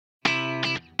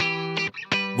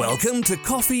Welcome to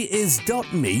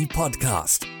CoffeeIs.me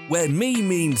podcast, where me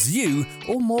means you,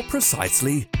 or more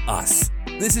precisely, us.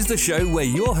 This is the show where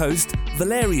your host,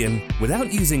 Valerian,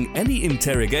 without using any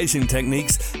interrogation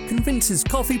techniques, convinces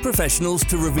coffee professionals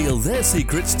to reveal their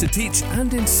secrets to teach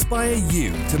and inspire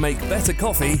you to make better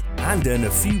coffee and earn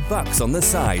a few bucks on the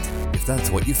side, if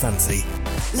that's what you fancy.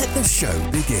 Let the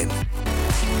show begin.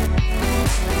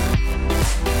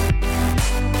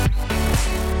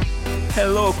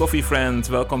 Hello coffee friends,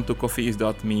 welcome to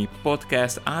CoffeeIs.me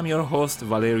podcast. I'm your host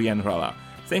Valerian Rala.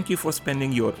 Thank you for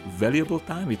spending your valuable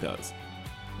time with us.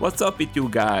 What's up with you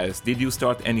guys? Did you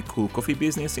start any cool coffee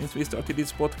business since we started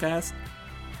this podcast?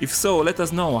 If so, let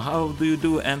us know. How do you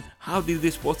do and how did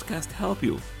this podcast help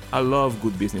you? I love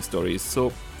good business stories, so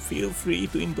feel free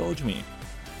to indulge me.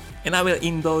 And I will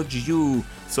indulge you.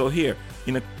 So here,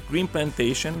 in a green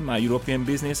plantation, my European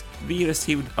business, we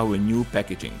received our new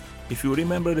packaging. If you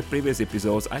remember the previous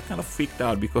episodes, I kind of freaked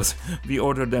out because we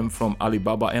ordered them from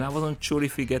Alibaba and I wasn't sure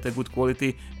if we get a good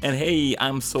quality. And hey,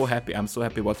 I'm so happy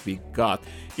what we got.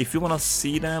 If you want to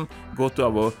see them, go to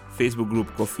our Facebook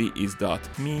group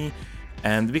CoffeeIs.me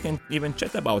and we can even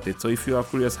chat about it. So if you are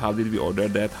curious, how did we order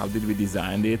that? How did we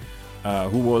design it?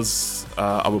 Who was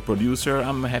our producer?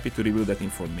 I'm happy to reveal that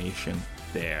information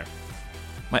there.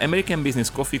 My American business,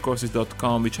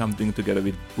 coffeecourses.com, which I'm doing together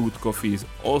with Boot Coffee, is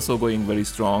also going very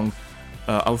strong.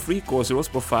 Our free course,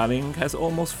 Roast Profiling, has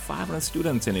almost 500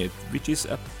 students in it, which is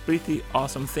a pretty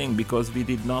awesome thing because we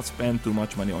did not spend too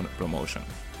much money on promotion.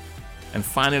 And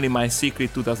finally, my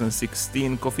secret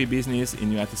 2016 coffee business in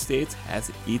the United States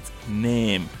has its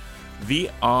name. We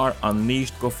are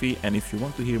Unleashed Coffee, and if you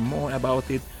want to hear more about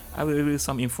it, I will reveal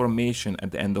some information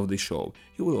at the end of the show.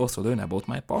 You will also learn about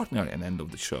my partner at the end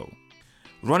of the show.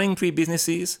 Running 3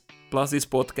 businesses plus this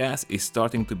podcast is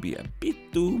starting to be a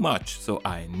bit too much, so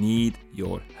I need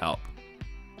your help.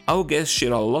 Our guests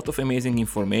share a lot of amazing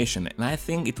information and I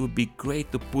think it would be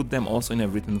great to put them also in a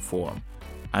written form.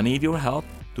 I need your help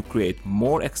to create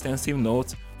more extensive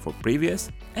notes for previous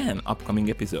and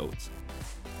upcoming episodes.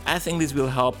 I think this will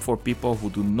help for people who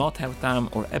do not have time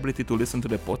or ability to listen to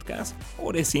the podcast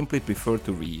or they simply prefer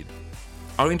to read.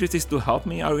 Are you interested to help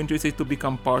me? Are you interested to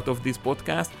become part of this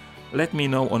podcast? Let me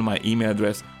know on my email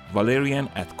address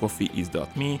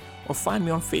valerian@coffeeis.me or find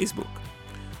me on Facebook.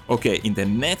 Okay, in the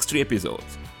next 3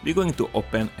 episodes, we're going to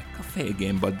open a cafe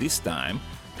again, but this time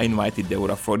I invited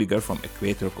Deborah Frodiger from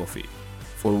Equator Coffee.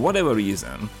 For whatever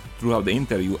reason, throughout the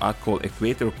interview, I call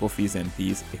Equator Coffees and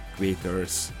Teas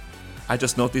Equators. I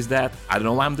just noticed that. I don't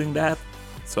know why I'm doing that,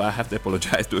 so I have to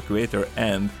apologize to Equator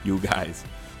and you guys.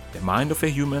 The mind of a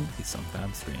human is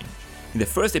sometimes strange. In the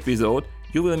first episode,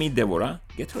 you will meet Deborah,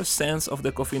 get her sense of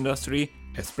the coffee industry,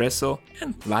 espresso,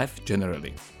 and life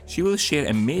generally. She will share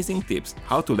amazing tips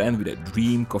how to land with a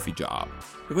dream coffee job.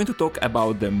 We're going to talk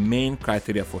about the main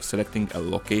criteria for selecting a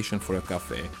location for a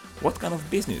cafe. What kind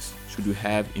of business should you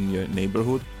have in your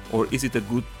neighborhood, or is it a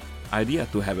good idea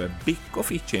to have a big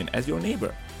coffee chain as your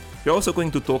neighbor? We're also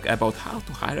going to talk about how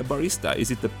to hire a barista.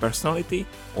 Is it the personality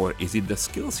or is it the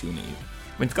skills you need?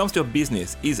 When it comes to a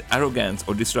business, is arrogance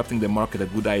or disrupting the market a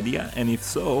good idea? And if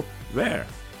so, where?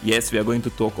 Yes, we are going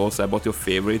to talk also about your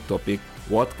favorite topic.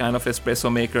 What kind of espresso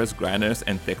makers, grinders,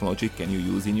 and technology can you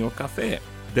use in your cafe?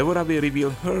 Deborah will reveal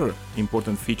her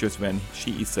important features when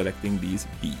she is selecting these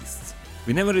beasts.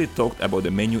 We never really talked about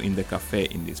the menu in the cafe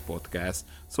in this podcast,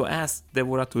 so ask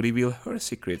Deborah to reveal her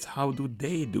secrets. How do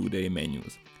they do their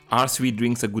menus? Are sweet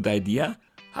drinks a good idea?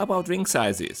 How about drink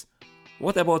sizes?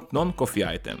 What about non-coffee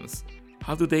items?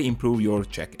 How do they improve your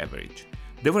check average?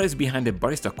 Deborah is behind the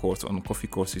barista course on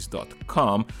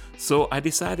coffeecourses.com, so I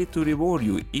decided to reward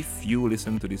you if you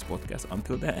listen to this podcast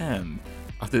until the end.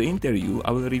 After the interview,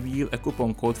 I will reveal a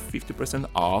coupon code 50%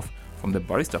 off from the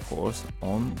barista course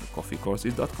on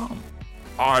coffeecourses.com.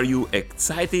 Are you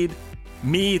excited?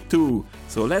 Me too!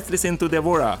 So let's listen to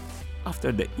Deborah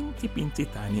after the inty-pinty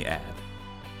tiny ad.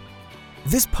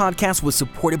 This podcast was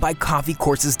supported by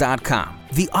CoffeeCourses.com,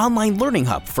 the online learning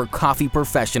hub for coffee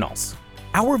professionals.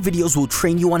 Our videos will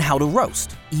train you on how to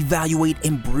roast, evaluate,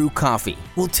 and brew coffee.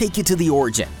 We'll take you to the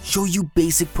origin, show you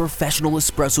basic professional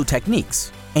espresso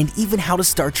techniques, and even how to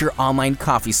start your online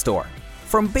coffee store.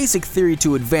 From basic theory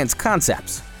to advanced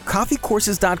concepts,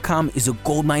 CoffeeCourses.com is a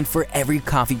goldmine for every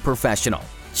coffee professional.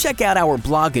 Check out our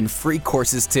blog and free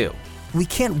courses too. We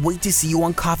can't wait to see you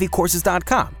on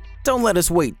CoffeeCourses.com. Don't let us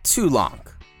wait too long.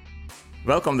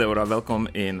 Welcome, Deborah. Welcome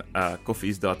in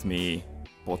CoffeeIs.me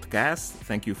podcast.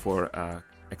 Thank you for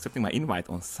accepting my invite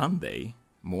on Sunday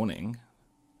morning.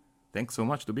 Thanks so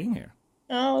much for being here.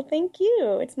 Oh, thank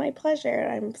you. It's my pleasure.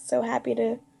 I'm so happy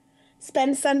to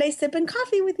spend Sunday sipping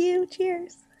coffee with you.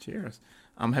 Cheers. Cheers.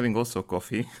 I'm having also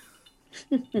coffee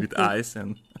with ice.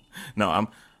 And no,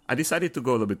 I decided to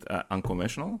go a little bit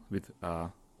unconventional with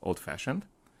old-fashioned.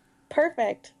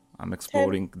 Perfect. I'm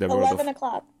exploring 10, the world 11 of...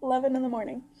 o'clock, 11 in the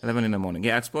morning. 11 in the morning.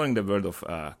 Yeah, exploring the world of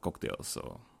cocktails.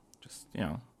 So just, a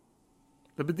little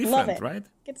bit different, Love it. right?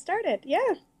 Get started.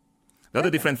 Yeah. The other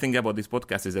different thing about this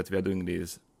podcast is that we are doing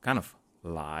this kind of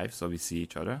live, so we see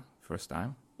each other first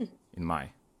time in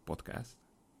my podcast.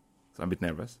 So I'm a bit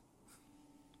nervous.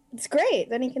 It's great.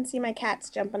 Then you can see my cats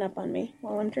jumping up on me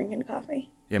while I'm drinking coffee.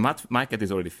 Yeah, my cat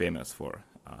is already famous for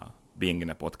being in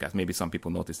a podcast. Maybe some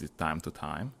people notice it time to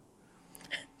time.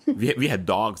 we had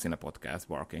dogs in a podcast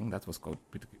barking. That was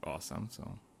pretty awesome.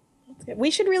 So That's good.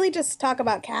 We should really just talk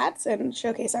about cats and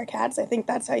showcase our cats. I think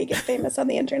that's how you get famous on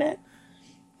the internet.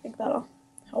 I think that'll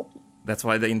help. That's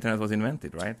why the internet was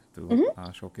invented, right? To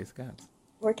showcase cats.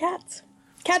 We're cats.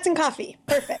 Cats and coffee.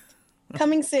 Perfect.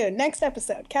 Coming soon. Next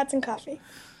episode. Cats and coffee.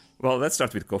 Well, let's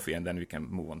start with coffee and then we can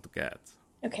move on to cats.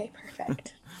 Okay,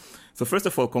 perfect. So first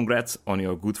of all, congrats on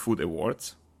your Good Food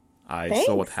Awards. I Thanks.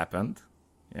 saw what happened.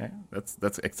 Yeah,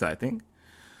 that's exciting.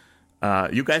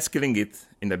 You guys killing it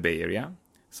in the Bay Area.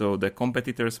 So the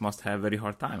competitors must have very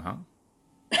hard time, huh?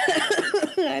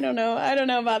 I don't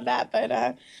know about that,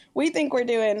 but we think we're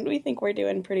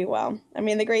doing pretty well. I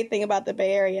mean, the great thing about the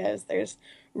Bay Area is there's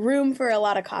room for a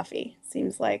lot of coffee.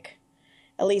 Seems like,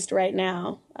 at least right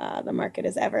now, the market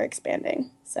is ever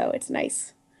expanding. So it's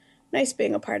nice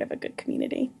being a part of a good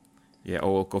community. Yeah,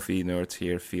 all coffee nerds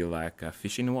here feel like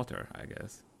fish in water, I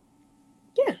guess.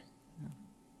 Yeah.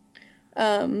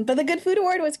 But the Good Food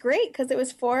Award was great because it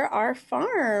was for our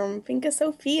farm, Finca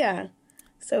Sofia.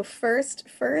 So first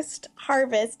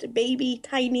harvest, baby,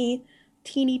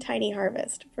 teeny tiny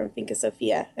harvest from Finca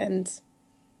Sofia. And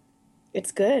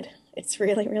it's good. It's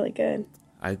really, really good.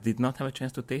 I did not have a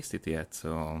chance to taste it yet,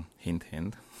 so hint,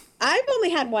 hint. I've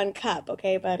only had one cup,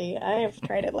 okay, buddy? I have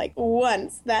tried it like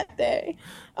once that day.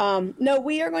 No,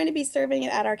 we are going to be serving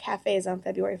it at our cafes on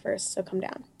February 1st, so come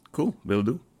down. Cool, will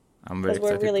do. I'm very excited.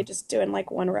 Because we're really just doing like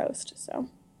one roast, so...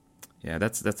 Yeah,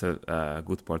 that's a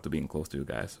good part to being close to you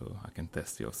guys, so I can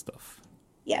test your stuff.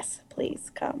 Yes,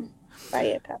 please come. Buy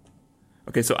a cup.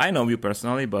 Okay, so I know you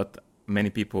personally, but many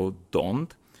people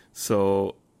don't.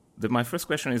 So my first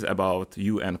question is about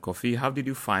you and coffee. How did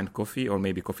you find coffee, or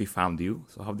maybe coffee found you?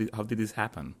 So how did this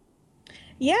happen?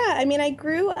 Yeah, I mean, I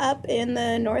grew up in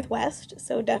the Northwest,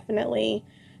 so definitely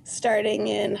starting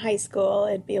in high school,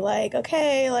 it'd be like,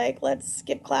 okay, like, let's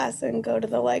skip class and go to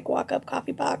the, like, walk-up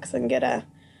coffee box and get a,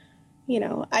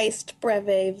 iced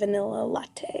breve vanilla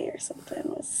latte or something. It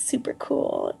was super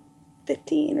cool at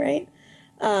 15, right?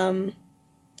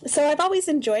 So I've always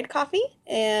enjoyed coffee,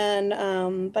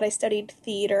 and but I studied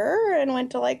theater and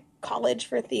went to, like, college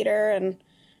for theater and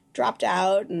dropped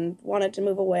out and wanted to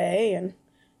move away and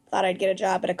thought I'd get a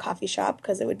job at a coffee shop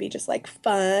because it would be just, like,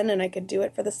 fun and I could do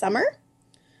it for the summer.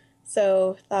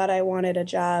 So thought I wanted a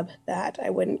job that I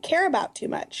wouldn't care about too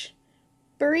much.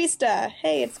 Barista,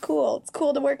 hey, it's cool. It's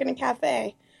cool to work in a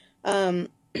cafe. And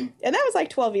that was like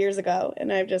 12 years ago,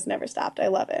 and I've just never stopped. I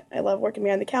love it. I love working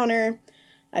behind the counter.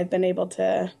 I've been able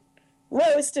to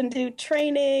roast and do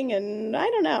training, and I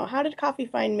don't know. How did coffee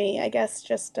find me? I guess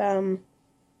just I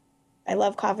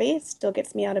love coffee. It still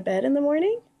gets me out of bed in the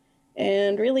morning.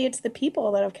 And really, it's the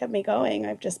people that have kept me going.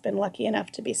 I've just been lucky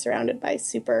enough to be surrounded by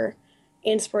super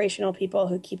inspirational people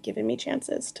who keep giving me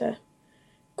chances to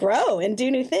grow and do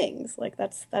new things. Like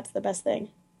that's the best thing.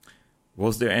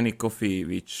 Was there any coffee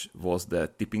which was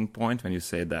the tipping point when you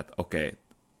said that, okay,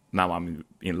 now I'm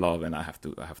in love and I have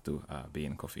to be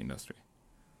in the coffee industry?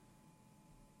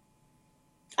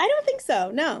 I don't think so.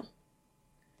 No,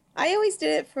 I always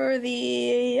did it for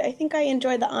I think I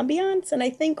enjoyed the ambiance, and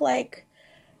I think like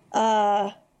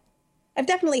I've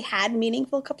definitely had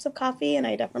meaningful cups of coffee, and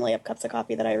I definitely have cups of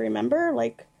coffee that I remember,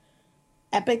 like,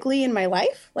 epically in my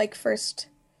life, like first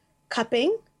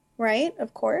cupping, right,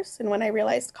 of course, and when I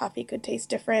realized coffee could taste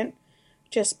different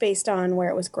just based on where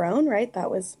it was grown, right, that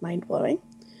was mind-blowing.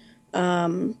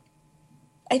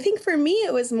 I think for me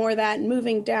it was more that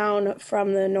moving down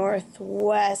from the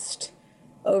Northwest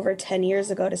over 10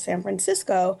 years ago to San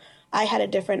Francisco, I had a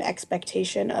different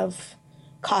expectation of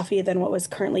coffee than what was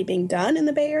currently being done in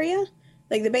the Bay Area.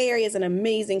 Like, the Bay Area is an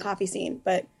amazing coffee scene,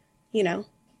 but, a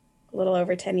little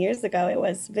over 10 years ago, it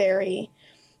was very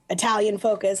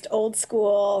Italian-focused, old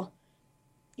school,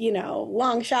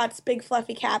 long shots, big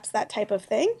fluffy caps, that type of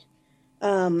thing.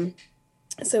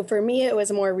 So for me, it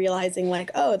was more realizing,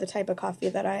 like, oh, the type of coffee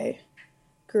that I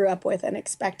grew up with and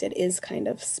expected is kind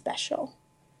of special.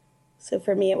 So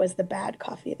for me, it was the bad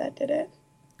coffee that did it.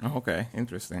 Oh, okay,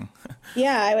 interesting.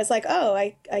 Yeah, I was like, oh,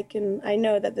 I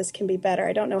know that this can be better.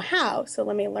 I don't know how, so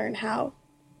let me learn how.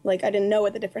 Like, I didn't know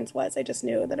what the difference was. I just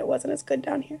knew that it wasn't as good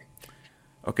down here.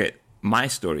 Okay, my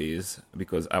story is,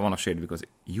 because I want to share it because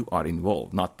you are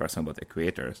involved, not person, but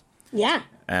equators. Yeah.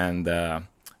 And,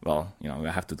 well, you know,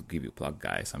 I have to give you a plug,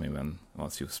 guys. I mean,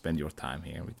 once you spend your time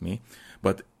here with me.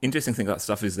 But interesting thing about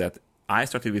stuff is that I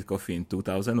started with coffee in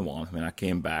 2001 when I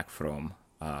came back from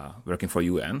working for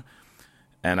UN.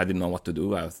 And I didn't know what to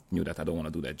do. I knew that I don't want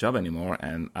to do that job anymore.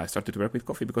 And I started to work with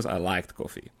coffee because I liked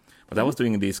coffee. But I was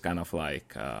doing this kind of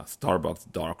like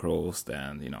Starbucks dark roast.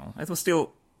 And, you know, it was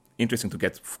still interesting to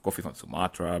get coffee from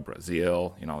Sumatra,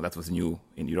 Brazil. You know, that was new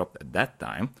in Europe at that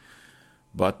time.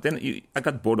 But then I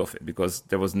got bored of it because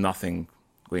there was nothing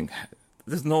going.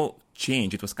 There's no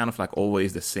change. It was kind of like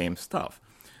always the same stuff.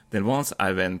 Then once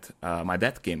I went, my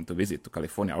dad came to visit to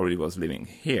California. I already was living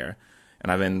here.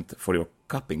 And I went for your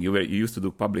cupping. You used to do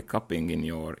public cupping in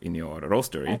your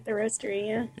roastery. At the roastery,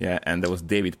 yeah. Yeah, and there was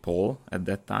David Paul at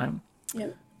that time.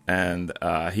 Yep. And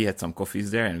he had some coffees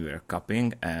there, and we were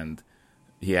cupping. And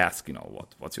he asked, you know,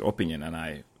 what's your opinion? And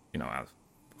I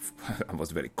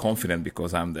was very confident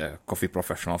because I'm the coffee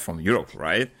professional from Europe,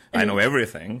 right? I know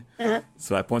everything. Uh-huh.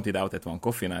 So I pointed out at one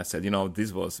coffee and I said, you know,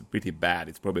 this was pretty bad.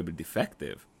 It's probably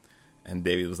defective. And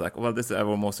David was like, well, this is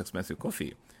our most expensive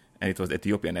coffee. And it was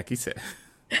Ethiopian Ekise.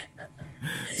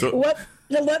 So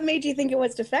what made you think it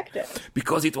was defective?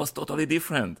 Because it was totally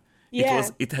different. Yeah.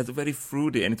 It had very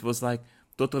fruity, and it was like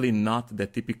totally not the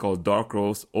typical dark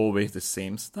roast, always the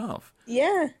same stuff.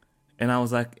 Yeah. And I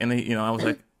was like,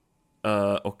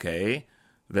 okay,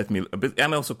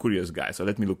 I'm also a curious guy, so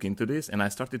let me look into this. And I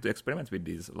started to experiment with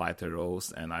these lighter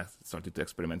roasts, and I started to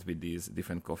experiment with these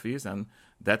different coffees. And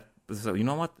so you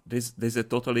know what? There's a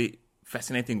totally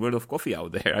fascinating world of coffee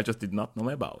out there I just did not know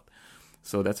about.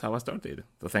 So that's how I started.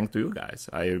 So thanks to you guys.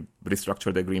 I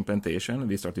restructured the green plantation.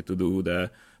 We started to do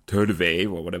the third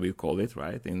wave, or whatever you call it,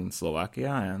 right, in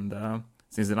Slovakia. And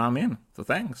since then I'm in. So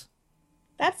thanks.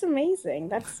 That's amazing.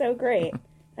 That's so great.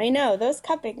 I know, those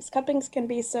cuppings can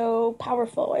be so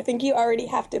powerful. I think you already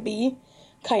have to be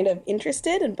kind of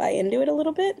interested and buy into it a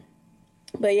little bit.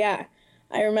 But yeah,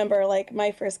 I remember like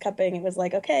my first cupping, it was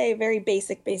like, okay, very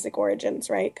basic origins,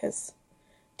 right? Because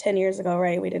 10 years ago,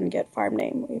 right, we didn't get farm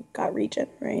name, we got region,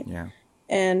 right? Yeah.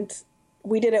 And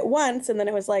we did it once, and then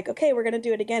it was like, okay, we're going to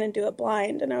do it again and do it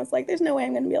blind. And I was like, there's no way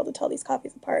I'm going to be able to tell these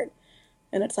coffees apart.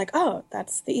 And it's like, oh,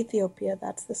 that's the Ethiopia,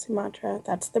 that's the Sumatra,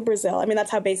 that's the Brazil. I mean,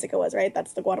 that's how basic it was, right?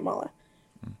 That's the Guatemala.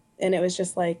 And it was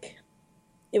just like,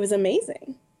 it was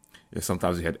amazing. Yeah,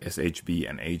 sometimes you had SHB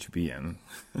and HB and...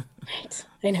 Right.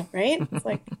 I know, right? It's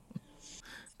like...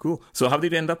 Cool. So how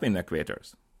did you end up in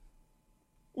Equators?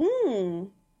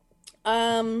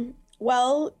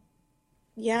 Well,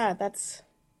 yeah, that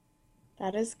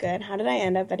is good. How did I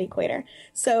end up at Equator?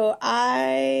 So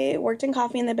I worked in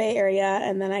coffee in the Bay Area,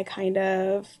 and then I kind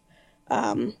of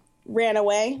ran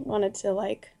away, wanted to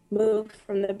like move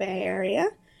from the Bay Area,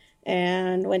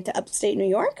 and went to upstate New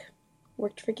York,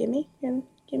 worked for Gimme.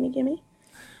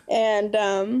 And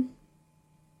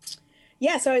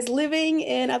yeah, so I was living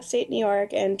in upstate New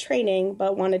York and training,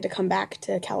 but wanted to come back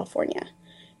to California.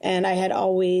 And I had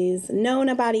always known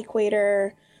about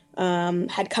Equator,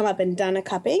 had come up and done a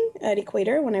cupping at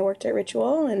Equator when I worked at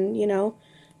Ritual, and, you know,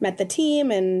 met the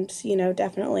team, and, you know,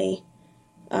 definitely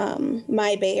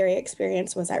my Bay Area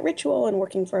experience was at Ritual and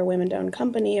working for a women-owned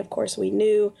company. Of course, we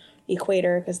knew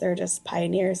Equator because they're just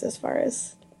pioneers as far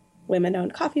as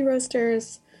women-owned coffee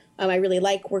roasters. I really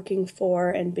like working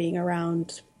for and being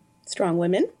around strong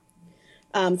women.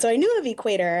 So I knew of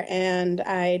Equator, and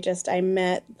I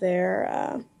met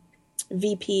their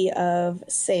VP of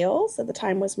sales at the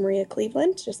time was Maria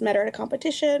Cleveland. Just met her at a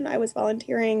competition. I was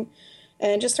volunteering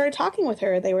and just started talking with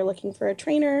her. They were looking for a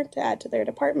trainer to add to their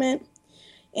department.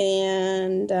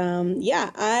 And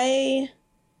I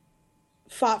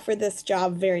fought for this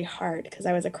job very hard because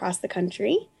I was across the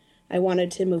country. I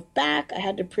wanted to move back. I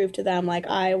had to prove to them, like,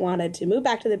 I wanted to move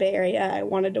back to the Bay Area. I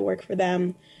wanted to work for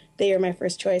them. They were my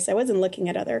first choice. I wasn't looking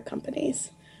at other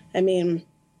companies. I mean,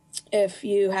 if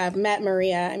you have met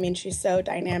Maria, I mean, she's so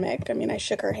dynamic. I mean, I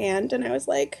shook her hand and I was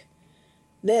like,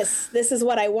 this is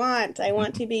what I want. I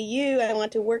want to be you. I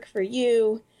want to work for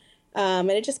you. And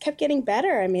it just kept getting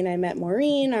better. I mean, I met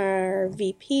Maureen, our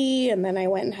VP, and then I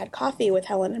went and had coffee with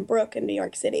Helen and Brooke in New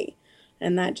York City.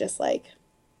 And that just like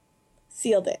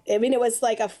sealed it. I mean, it was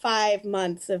like a 5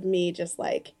 months of me just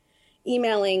like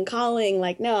emailing, calling,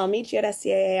 like, no, I'll meet you at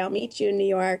SCAA. I'll meet you in New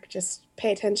York. Just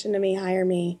pay attention to me. Hire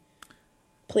me.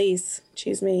 Please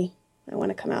choose me. I want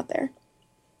to come out there.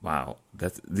 Wow.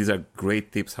 These are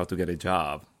great tips how to get a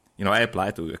job I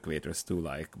applied to Equators too,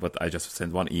 but I just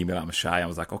sent one email. I'm shy. I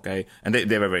was like, okay. And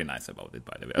they were very nice about it,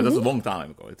 by the way. It was a long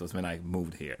time ago. It was when I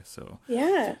moved here. So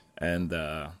yeah. And,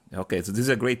 okay, so this is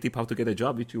a great tip how to get a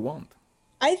job which you want.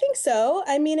 I think so.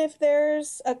 I mean, if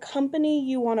there's a company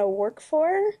you want to work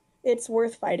for, it's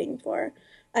worth fighting for.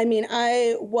 I mean,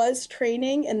 I was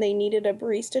training and they needed a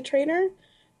barista trainer,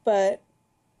 but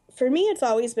for me, it's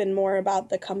always been more about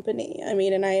the company. I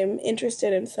mean, and I am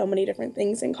interested in so many different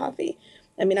things in coffee.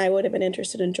 I mean, I would have been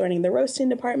interested in joining the roasting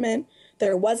department.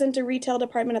 There wasn't a retail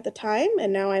department at the time,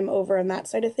 and now I'm over on that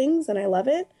side of things, and I love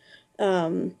it.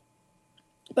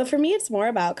 But for me, it's more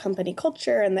about company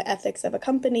culture and the ethics of a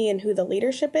company and who the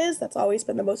leadership is. That's always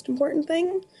been the most important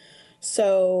thing.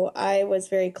 So I was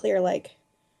very clear, like,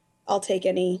 I'll take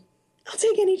any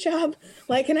job.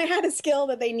 Like, and I had a skill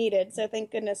that they needed, so thank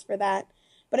goodness for that.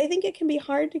 But I think it can be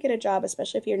hard to get a job,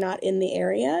 especially if you're not in the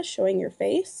area showing your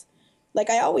face. Like,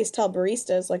 I always tell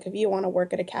baristas, like, if you want to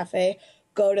work at a cafe,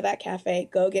 go to that cafe,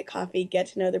 go get coffee, get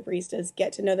to know the baristas,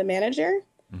 get to know the manager,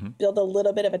 build a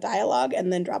little bit of a dialogue,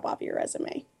 and then drop off your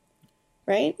resume,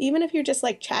 right? Even if you're just,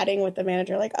 like, chatting with the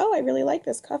manager, like, oh, I really like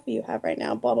this coffee you have right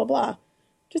now, blah, blah, blah.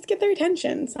 Just get their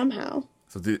attention somehow.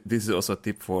 So this is also a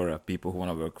tip for people who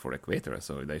want to work for Equator.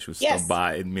 So they should stop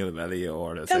by in Mill Valley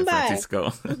or San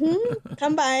Francisco.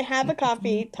 Come by, have a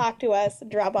coffee, talk to us,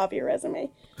 drop off your resume,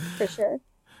 for sure.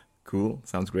 Cool.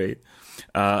 Sounds great.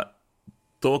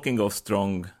 Talking of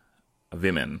strong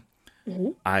women,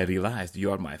 I realized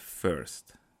you are my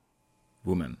first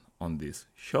woman on this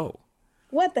show.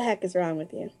 What the heck is wrong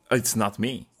with you? It's not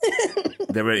me.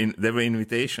 There were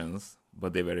invitations,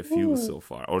 but they were refused so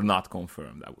far, or not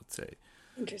confirmed, I would say.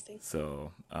 Interesting.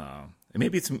 So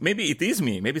maybe it is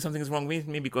me. Maybe something is wrong with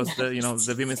me because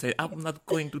the women say, I'm not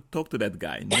going to talk to that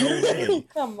guy. No way.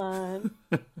 Come on.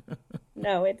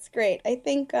 No, it's great. I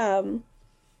think, more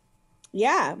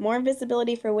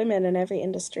visibility for women in every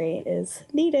industry is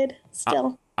needed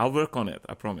still. I'll work on it.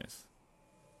 I promise.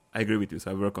 I agree with you.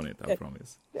 So I'll work on it. I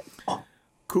promise. Good.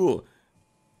 Cool.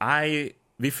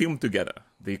 We filmed together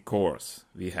the course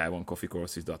we have on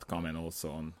coffeecourses.com and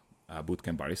also on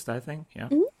Bootcamp Barista, I think. Yeah.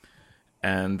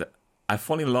 And I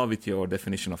fall in love with your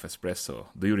definition of espresso.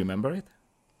 Do you remember it?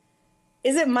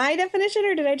 Is it my definition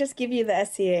or did I just give you the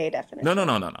SCA definition? No.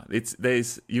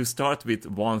 You start with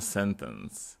one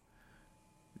sentence.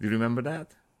 Do you remember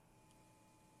that?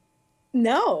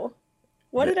 No.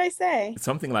 What did I say?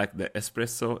 Something like the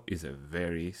espresso is a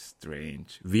very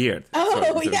strange, weird.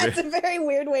 It's a very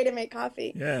weird way to make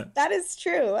coffee. Yeah. That is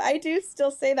true. I do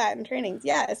still say that in trainings.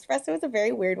 Yeah, espresso is a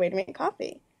very weird way to make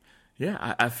coffee.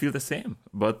 Yeah, I feel the same.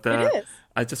 But it is.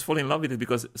 I just fall in love with it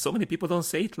because so many people don't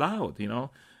say it loud,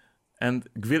 And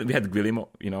we had Guillermo,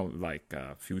 like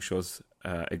a few shows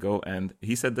ago, and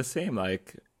he said the same,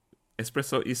 like,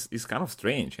 espresso is kind of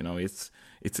strange,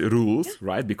 it's rules,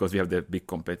 right? Because we have the big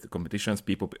competitions,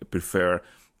 people prefer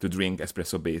to drink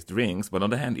espresso-based drinks, but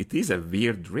on the other hand, it is a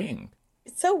weird drink.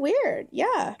 It's so weird,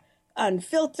 yeah.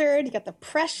 Unfiltered, you got the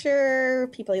pressure,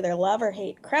 people either love or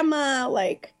hate crema,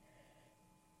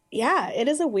 it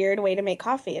is a weird way to make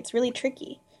coffee. It's really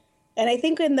tricky. And I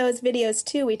think in those videos,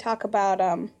 too, we talk about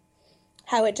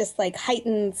how it just,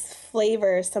 heightens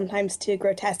flavors sometimes to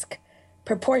grotesque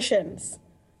proportions.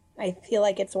 I feel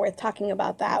like it's worth talking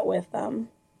about that with,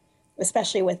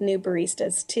 especially with new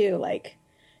baristas too.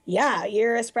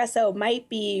 Your espresso might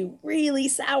be really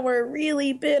sour,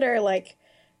 really bitter.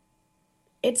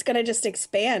 It's going to just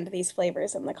expand these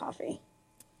flavors in the coffee.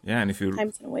 Yeah, and if you...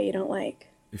 Sometimes in a way you don't like.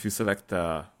 If you select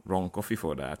wrong coffee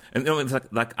for that. And it's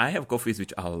like I have coffees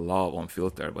which I love on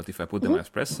filter, but if I put them on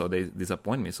espresso, they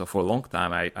disappoint me. So for a long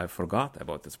time, I forgot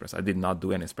about espresso. I did not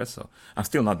do an espresso. I'm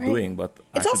still not doing, but...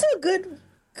 It's also a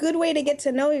good way to get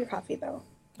to know your coffee, though.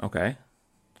 Okay.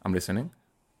 I'm listening.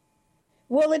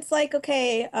 Well, it's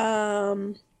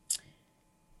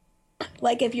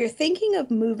if you're thinking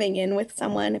of moving in with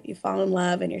someone, if you fall in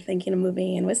love and you're thinking of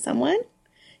moving in with someone,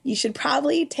 you should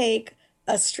probably take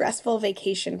a stressful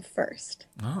vacation first.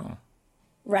 Oh.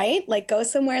 Right? Go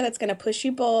somewhere that's going to push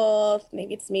you both.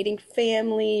 Maybe it's meeting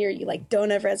family or you don't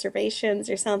have reservations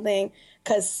or something.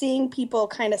 Because seeing people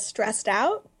kind of stressed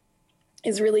out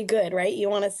is really good, right? You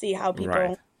want to see how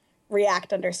people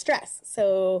react under stress.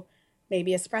 So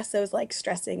maybe espresso is like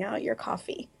stressing out your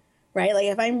coffee, right?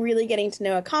 If I'm really getting to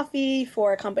know a coffee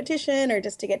for a competition or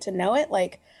just to get to know it,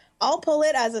 I'll pull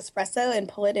it as espresso and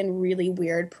pull it in really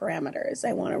weird parameters.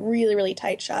 I want a really, really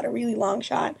tight shot, a really long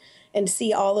shot, and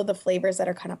see all of the flavors that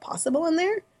are kind of possible in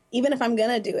there, even if I'm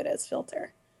going to do it as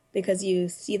filter, because you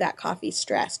see that coffee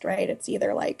stressed, right? It's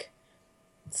either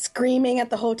screaming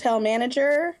at the hotel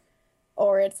manager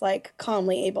or it's like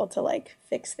calmly able to like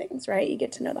fix things, right? You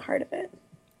get to know the heart of it.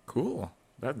 Cool.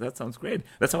 That sounds great.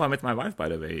 That's how I met my wife, by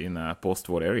the way, in a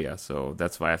post-war area. So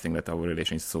that's why I think that our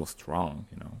relation is so strong,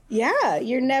 you know. Yeah,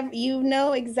 you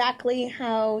know exactly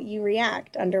how you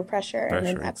react under pressure and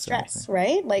in that stress,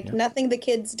 right? Like nothing the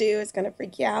kids do is going to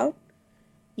freak you out.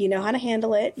 You know how to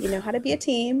handle it. You know how to be a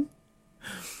team.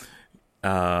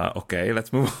 Okay,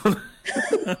 let's move on.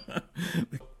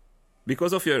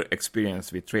 Because of your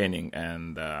experience with training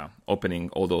and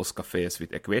opening all those cafes with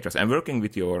Equators and working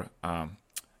with your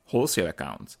wholesale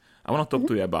accounts, I want to talk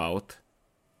to you about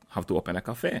how to open a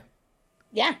cafe.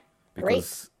 Yeah,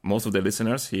 because most of the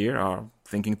listeners here are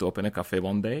thinking to open a cafe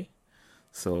one day,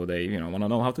 so they want to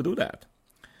know how to do that.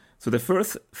 So the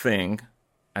first thing,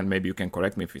 and maybe you can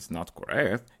correct me if it's not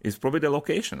correct, is probably the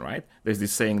location, right? There's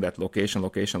this saying that location,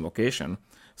 location, location.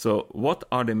 So what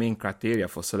are the main criteria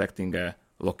for selecting a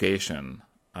location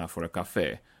for a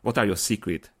cafe? What are your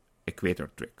secret Equator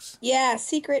tricks? Yeah,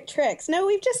 secret tricks.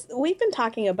 No, we've been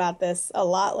talking about this a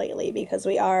lot lately because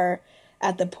we are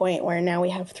at the point where now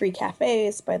we have 3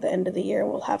 cafes. By the end of the year,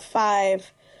 we'll have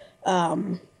 5,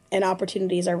 and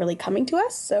opportunities are really coming to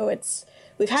us. So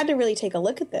we've had to really take a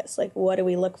look at this. Like, what do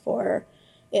we look for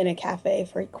in a cafe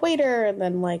for Equator? And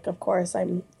then, like, of course,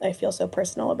 I feel so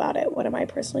personal about it. What am I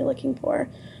personally looking for?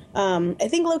 I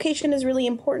think location is really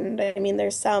important. I mean,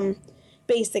 there's some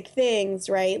basic things,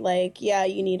 right? Like, yeah,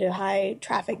 you need a high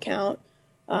traffic count.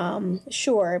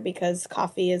 Sure, because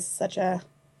coffee is such a...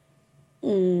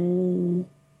 you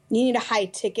need a high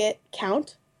ticket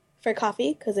count for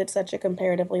coffee because it's such a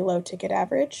comparatively low ticket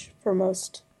average for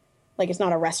most. Like, it's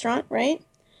not a restaurant, right?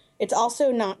 It's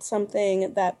also not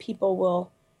something that people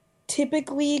will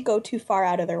typically go too far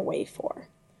out of their way for,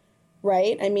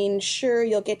 right? I mean, sure,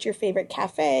 you'll get your favorite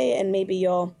cafe and maybe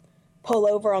you'll pull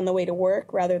over on the way to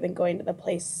work rather than going to the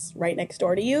place right next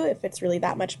door to you if it's really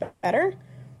that much better.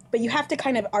 But you have to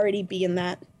kind of already be in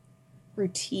that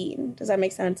routine. Does that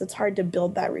make sense? It's hard to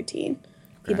build that routine.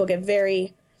 Okay. People get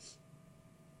very,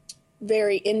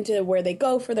 very into where they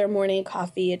go for their morning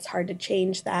coffee. It's hard to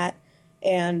change that.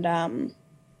 And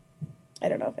I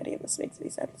don't know if any of this makes any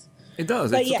sense. It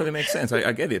does. It totally makes sense.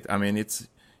 I get it. I mean, it's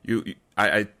there's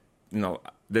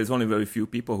only very few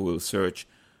people who will search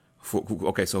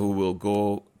who will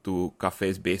go to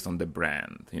cafes based on the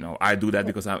brand. I do that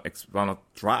because I want to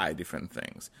try different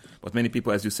things. But many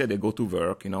people, as you said, they go to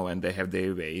work, and they have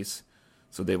their ways,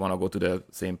 so they want to go to the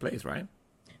same place, right?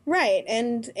 Right,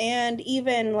 and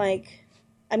even like,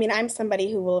 I mean, I'm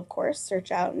somebody who will, of course,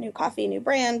 search out new coffee, new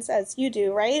brands, as you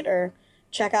do, right? Or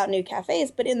check out new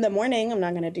cafes. But in the morning, I'm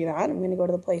not going to do that. I'm going to go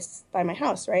to the place by my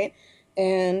house, right?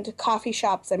 And coffee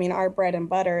shops, I mean, our bread and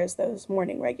butter is those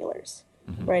morning regulars.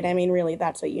 Mm-hmm. Right. I mean, really,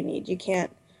 that's what you need. You can't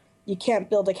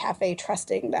build a cafe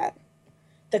trusting that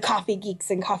the coffee geeks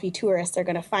and coffee tourists are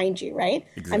going to find you. Right.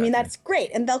 Exactly. I mean, that's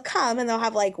great. And they'll come and they'll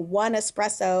have like one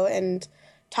espresso and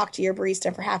talk to your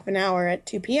barista for half an hour at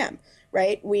 2 p.m.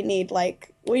 Right. We need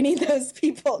those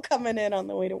people coming in on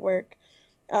the way to work.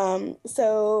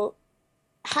 So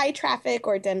high traffic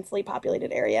or densely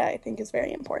populated area, I think, is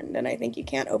very important. And I think you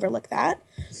can't overlook that.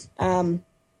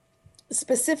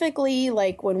 Specifically,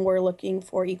 like when we're looking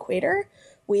for Equator,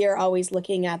 we are always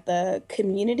looking at the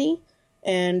community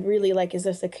and really like, is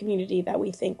this a community that we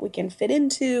think we can fit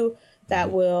into, that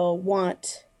will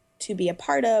want to be a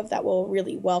part of, that will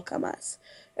really welcome us?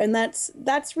 And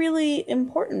that's really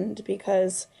important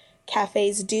because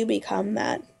cafes do become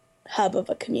that hub of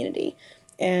a community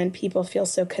and people feel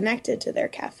so connected to their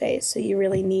cafes. So you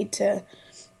really need to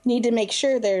make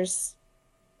sure there's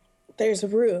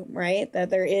room, right? That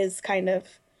there is kind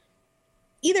of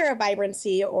either a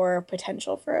vibrancy or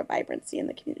potential for a vibrancy in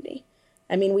the community.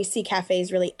 I mean, we see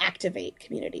cafes really activate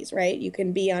communities, right? You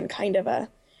can be on kind of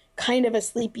a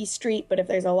sleepy street, but if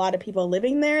there's a lot of people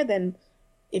living there, then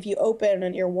if you open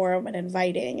and you're warm and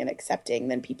inviting and accepting,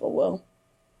 then people will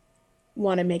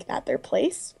want to make that their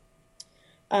place.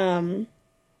 So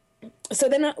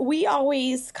then we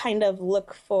always kind of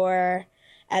look for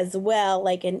as well,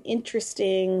 like an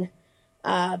interesting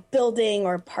building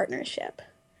or partnership,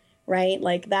 right?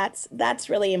 Like that's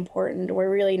really important.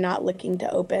 We're really not looking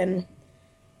to open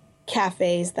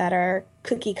cafes that are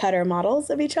cookie cutter models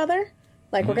of each other.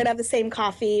 Like we're going to have the same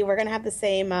coffee. We're going to have the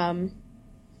same,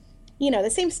 the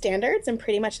same standards and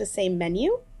pretty much the same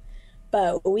menu.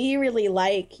 But we really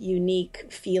like unique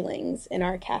feelings in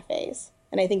our cafes.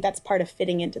 And I think that's part of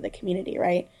fitting into the community,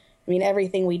 right? I mean,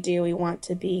 everything we do, we want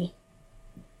to be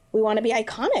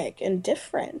iconic and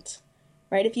different,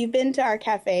 right? If you've been to our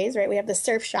cafes, right, we have the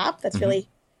surf shop that's really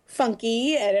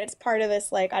funky, and it's part of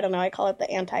this, like, I don't know, I call it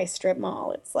the anti-strip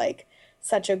mall. It's like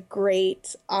such a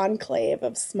great enclave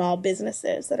of small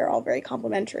businesses that are all very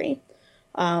complementary.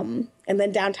 And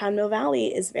then downtown Mill Valley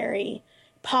is very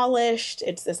polished.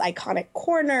 It's this iconic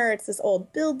corner. It's this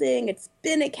old building. It's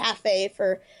been a cafe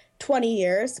for 20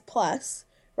 years plus,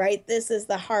 right? This is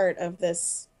the heart of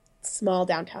this small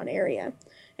downtown area.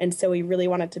 And so we really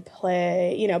wanted to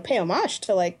pay homage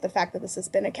to like the fact that this has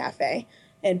been a cafe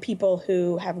and people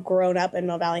who have grown up in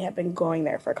Mill Valley have been going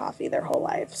there for coffee their whole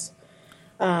lives.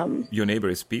 Your neighbor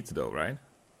is Pete's though, right?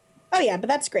 Oh yeah, but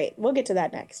that's great. We'll get to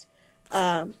that next.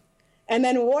 And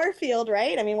then Warfield,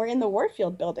 right? I mean, we're in the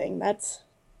Warfield building. That's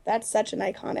such an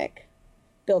iconic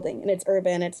building, and it's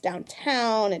urban. It's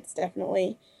downtown. It's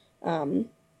definitely, has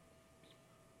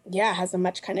a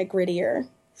much kind of grittier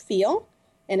feel,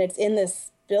 and it's in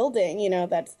this building,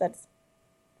 that's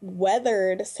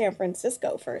weathered San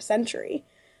Francisco for a century.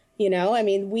 I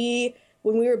mean,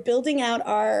 when we were building out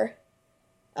our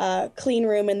clean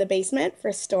room in the basement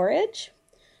for storage,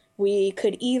 we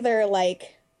could either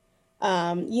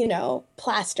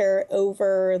plaster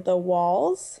over the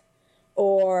walls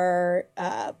or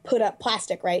put up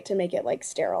plastic, right, to make it like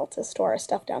sterile to store our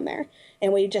stuff down there.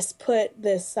 And we just put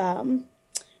this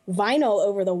vinyl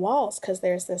over the walls because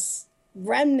there's this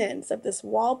remnants of this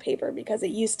wallpaper because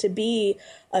it used to be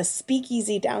a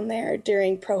speakeasy down there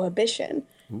during Prohibition.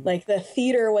 Ooh. Like the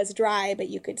theater was dry, but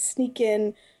you could sneak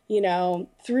in,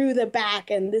 through the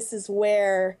back, and this is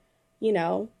where,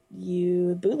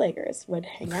 you bootleggers would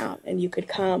hang out, and you could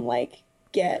come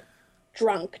get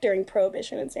drunk during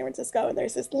Prohibition in San Francisco, and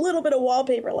there's this little bit of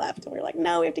wallpaper left, and we're like,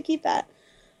 no, we have to keep that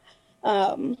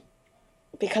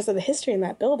because of the history in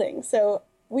that building. So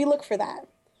we look for that.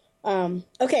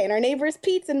 Okay, and our neighbors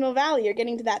Pete's in Mill Valley, you're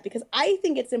getting to that because I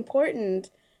think it's important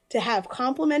to have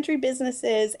complementary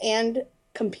businesses and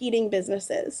competing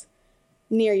businesses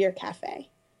near your cafe.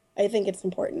 I think it's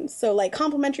important. So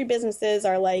complementary businesses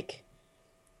are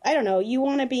you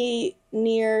want to be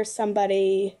near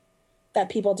somebody that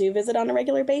people do visit on a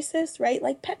regular basis, right?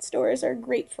 Like pet stores are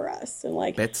great for us. And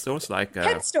pet stores,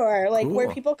 pet store, cool. Where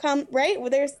people come, right? Well,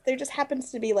 there just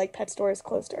happens to be pet stores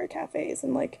close to our cafes,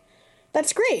 and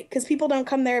that's great because people don't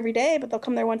come there every day, but they'll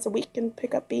come there once a week and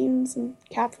pick up beans and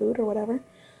cat food or whatever.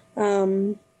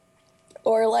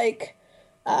 Or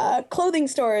clothing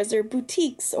stores or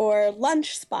boutiques or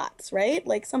lunch spots, right?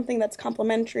 Something that's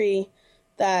complementary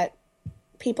that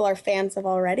people are fans of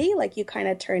already. You kind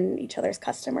of turn each other's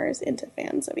customers into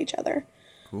fans of each other.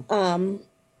 Cool. And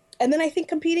then I think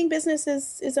competing business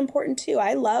is important too.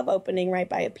 I love opening right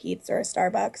by a Pete's or a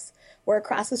Starbucks. We're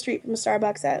across the street from a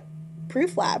Starbucks at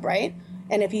Proof Lab, right?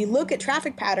 And if you look at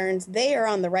traffic patterns, they are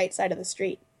on the right side of the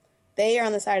street. They are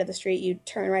on the side of the street. You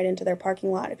turn right into their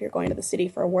parking lot if you're going to the city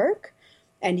for work.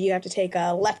 And you have to take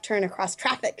a left turn across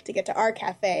traffic to get to our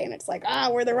cafe. And it's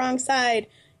we're the wrong side.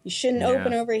 You shouldn't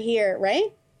open over here, right?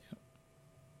 Yep.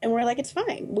 And we're it's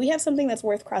fine. We have something that's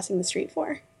worth crossing the street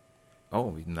for.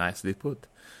 Oh, nicely put.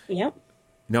 Yep.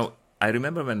 I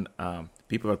remember when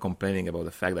people were complaining about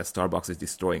the fact that Starbucks is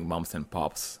destroying moms and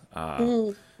pops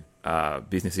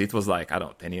business. It was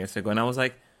 10 years ago. And I was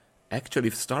actually,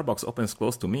 if Starbucks opens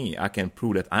close to me, I can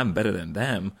prove that I'm better than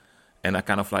them. And I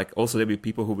kind of also there'll be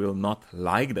people who will not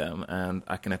like them, and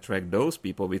I can attract those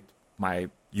people with my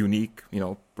unique,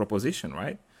 proposition,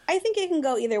 right? I think it can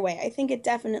go either way. I think it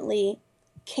definitely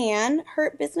can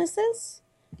hurt businesses,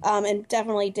 and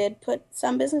definitely did put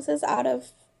some businesses out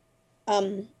of,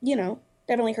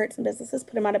 definitely hurt some businesses,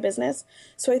 put them out of business.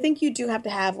 So I think you do have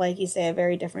to have, like you say, a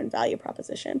very different value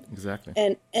proposition.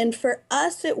 Exactly. And for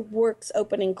us, it works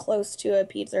opening close to a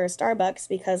Pete's or a Starbucks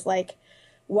because,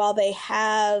 while they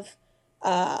have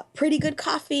pretty good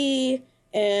coffee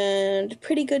and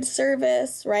pretty good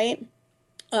service, right?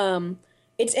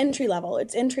 It's entry level.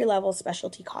 It's entry level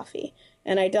specialty coffee.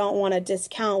 And I don't want to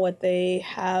discount what they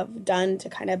have done to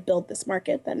kind of build this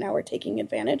market that now we're taking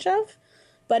advantage of.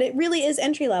 But it really is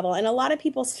entry level. And a lot of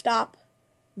people stop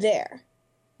there,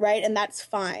 right? And that's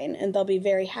fine. And they'll be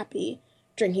very happy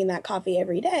drinking that coffee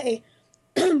every day.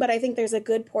 But I think there's a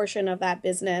good portion of that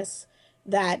business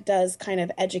that does kind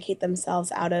of educate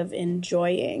themselves out of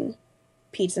enjoying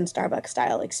Pete's and Starbucks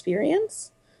style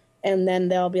experience. And then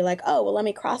they'll be oh, well, let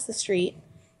me cross the street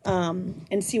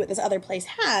and see what this other place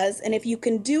has. And if you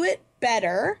can do it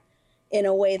better in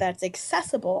a way that's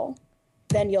accessible,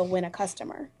 then you'll win a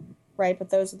customer, right? But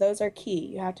those are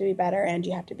key. You have to be better and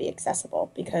you have to be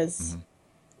accessible because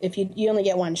if you only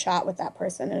get one shot with that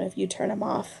person, and if you turn them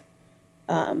off,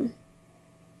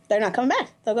 they're not coming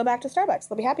back. They'll go back to Starbucks.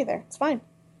 They'll be happy there. It's fine.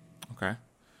 Okay.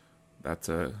 That's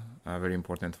a very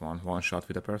important one. One shot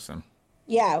with a person.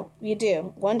 Yeah, you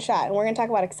do. One shot. And we're going to talk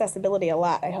about accessibility a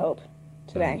lot, I hope,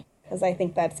 today. because I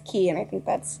think that's key, and I think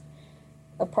that's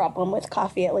a problem with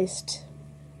coffee, at least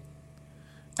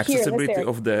accessibility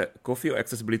of the coffee or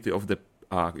accessibility of the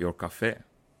your cafe?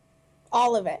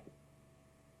 All of it.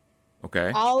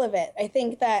 Okay. All of it. I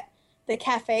think that the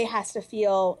cafe has to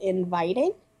feel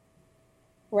inviting,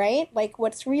 right? Like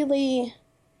what's really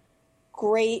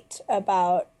great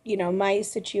about, my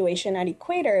situation at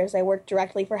Equator is I work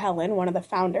directly for Helen, one of the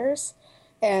founders,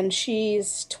 and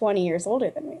she's 20 years older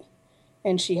than me.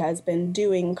 And she has been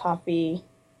doing coffee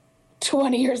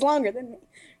 20 years longer than me,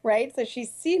 right? So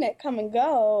she's seen it come and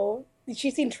go.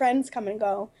 She's seen trends come and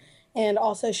go. And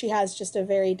also she has just a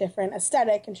very different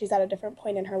aesthetic, and she's at a different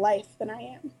point in her life than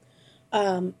I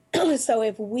am. So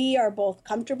if we are both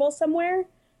comfortable somewhere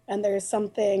and there's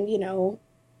something,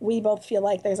 we both feel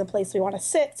like there's a place we want to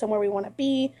sit, somewhere we want to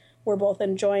be, we're both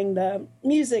enjoying the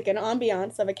music and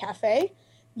ambiance of a cafe,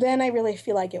 then I really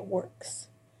feel like it works,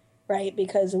 right?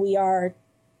 Because we are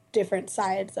different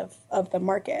sides of the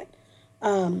market.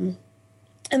 And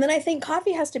then I think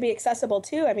coffee has to be accessible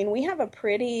too. I mean, we have a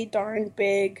pretty darn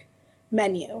big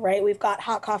menu, right? We've got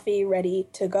hot coffee ready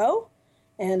to go.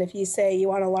 And if you say you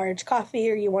want a large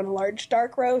coffee or you want a large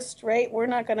dark roast, right, we're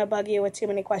not going to bug you with too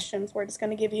many questions. We're just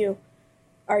going to give you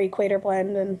our Equator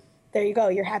blend, and there you go.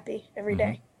 You're happy every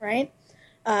day, right?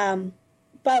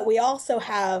 But we also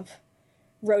have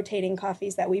rotating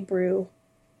coffees that we brew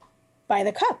by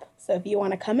the cup. So if you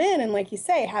want to come in and, like you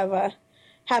say, have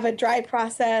a dry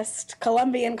processed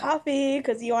Colombian coffee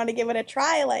because you want to give it a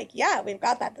try, like, yeah, we've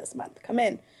got that this month. Come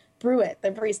in, brew it.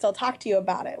 The barista will talk to you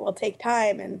about it. We'll take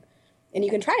time and you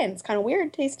can try it. It's kind of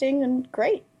weird tasting and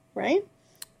great, right?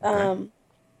 Okay.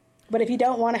 But if you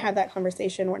don't want to have that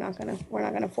conversation, we're not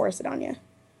gonna force it on you.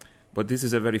 But this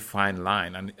is a very fine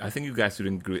line, and I think you guys are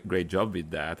doing a great job with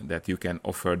that. That you can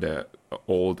offer the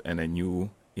old and a new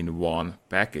in one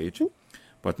package. Mm-hmm.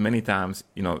 But many times,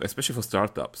 especially for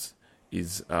startups,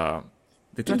 is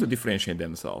they try to differentiate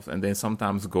themselves, and then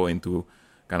sometimes go into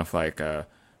kind of like a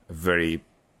very,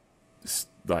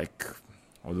 like,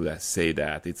 how do I say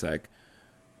that? It's like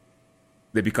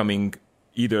they're becoming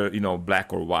either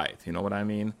black or white. You know what I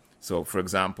mean? So, for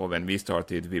example, when we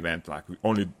started, we went like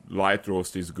only light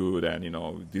roast is good, and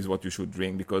this is what you should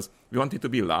drink, because we wanted to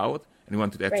be loud and we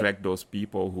wanted to attract those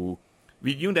people who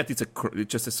we knew that it's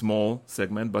just a small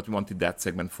segment, but we wanted that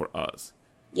segment for us.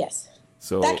 Yes.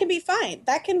 So that can be fine.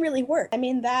 That can really work. I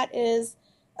mean, that is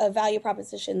a value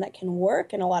proposition that can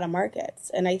work in a lot of markets,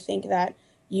 and I think that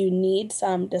you need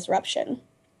some disruption.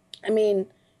 I mean,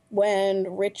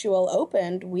 when Ritual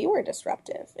opened, we were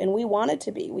disruptive, and we wanted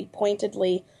to be. We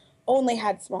pointedly only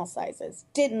had small sizes,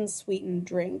 didn't sweeten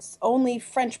drinks, only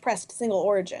French pressed single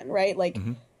origin, right? Like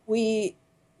we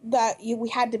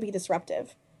had to be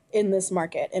disruptive in this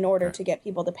market in order to get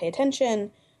people to pay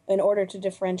attention, in order to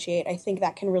differentiate. I think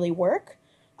that can really work.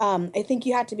 I think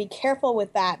you have to be careful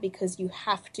with that because you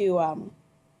have to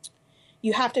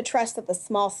trust that the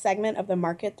small segment of the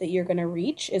market that you're going to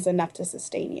reach is enough to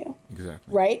sustain you.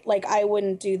 Exactly. Right? Like I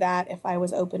wouldn't do that if I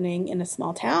was opening in a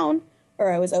small town or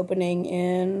I was opening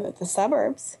in the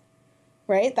suburbs,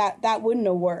 right? That wouldn't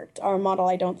have worked. Our model,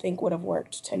 I don't think, would have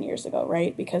worked 10 years ago,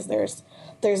 right? Because there's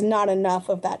not enough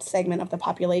of that segment of the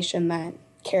population that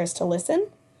cares to listen.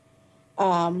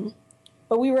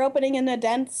 But we were opening in a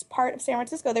dense part of San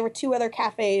Francisco. There were 2 other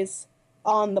cafes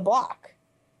on the block,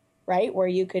 right, where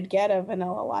you could get a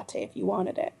vanilla latte if you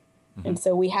wanted it. Mm-hmm. And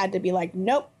so we had to be like,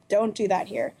 nope, don't do that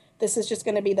here. This is just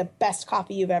going to be the best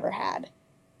coffee you've ever had.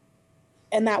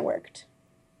 And that worked.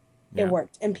 Yeah. It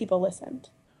worked, and people listened.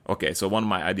 Okay, so one of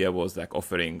my idea was like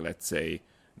offering, let's say,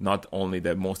 not only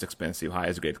the most expensive,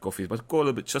 highest grade coffees, but go a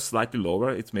little bit just slightly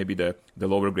lower. It's maybe the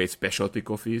lower grade specialty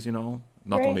coffees, not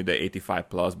only the 85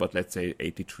 plus, but let's say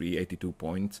 83, 82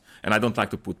 points. And I don't like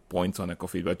to put points on a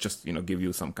coffee, but just, give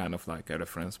you some kind of like a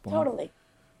reference point. Totally.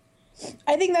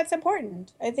 I think that's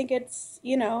important. I think it's,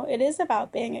 it is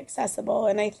about being accessible.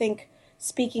 And I think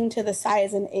speaking to the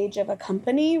size and age of a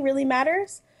company really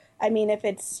matters. I mean, if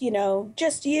it's,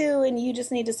 just you and you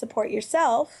just need to support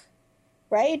yourself,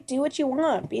 right? Do what you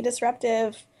want. Be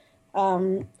disruptive.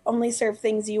 Only serve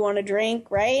things you want to drink,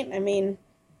 right? I mean,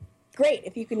 great.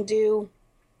 If you can do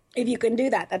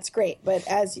that, that's great. But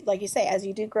like you say, as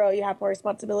you do grow, you have more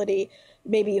responsibility.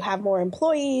 Maybe you have more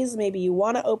employees. Maybe you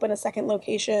want to open a second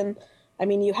location. I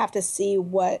mean, you have to see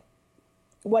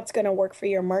what's going to work for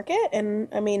your market. And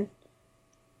I mean,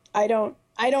 I don't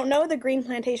know the green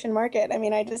plantation market. I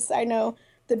mean, I know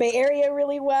the Bay Area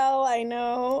really well. I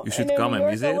know you should come and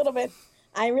visit a little bit.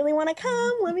 I really want to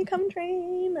come. Let me come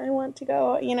train. I want to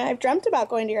go. I've dreamt about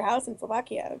going to your house in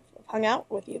Slovakia. I've hung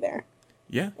out with you there.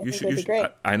 Yeah, I you think should. would You be should. great.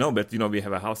 I know, but we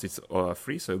have a house. It's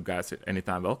free, so guys,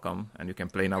 anytime welcome, and you can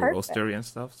play in our Perfect. roastery and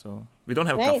stuff. So we don't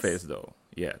have Nice. cafes though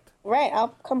yet, Right,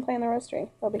 I'll come play in the roastery.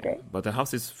 That'll be great. but the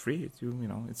house is free.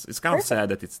 It's kind of sad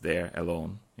that it's there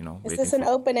alone. Is this an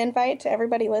open invite to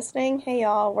everybody listening? Hey,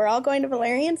 y'all, we're all going to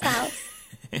Valerian's house.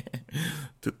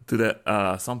 to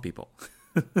the some people.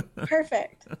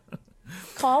 Perfect.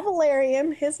 Call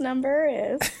Valerian. His number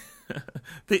is...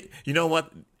 You know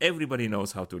what? Everybody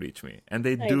knows how to reach me, and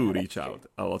they know, do that's reach true. out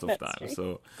a lot of That's times. true.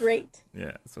 So Great.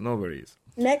 yeah, so no worries.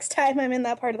 Next time I'm in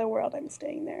that part of the world, I'm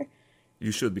staying there.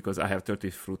 You should, because I have 30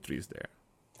 fruit trees there,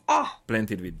 Ah,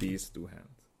 planted with these 2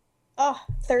 hands.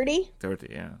 30? 30,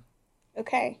 yeah.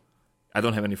 Okay. I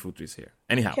don't have any fruit trees here.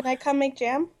 Anyhow, Can I come make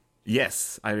jam?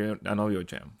 yes, I know your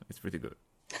jam. It's pretty good.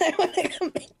 I want to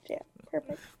come make jam.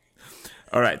 Perfect.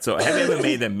 All right, so have you ever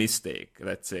made a mistake?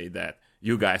 Let's say that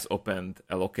you guys opened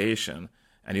a location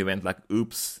and you went like,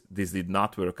 oops, this did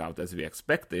not work out as we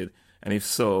expected. And if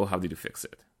so, how did you fix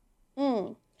it?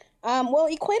 Well,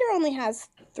 Equator only has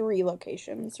 3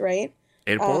 locations, right?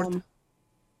 Airport?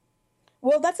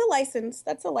 Well, that's a license.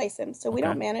 So we Okay.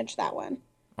 don't manage that one.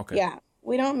 Okay. Yeah,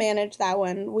 we don't manage that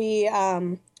one. We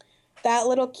that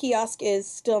little kiosk is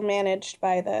still managed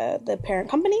by the parent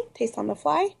company, Taste on the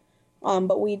Fly.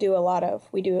 But we do a lot of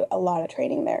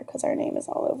training there because our name is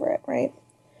all over it, right?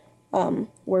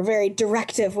 We're very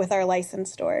directive with our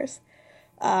licensed stores.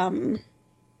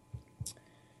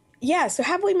 Yeah, so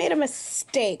have we made a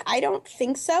mistake? I don't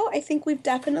think so. I think we've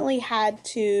definitely had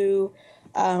to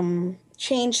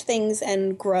change things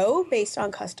and grow based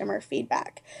on customer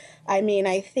feedback. I mean,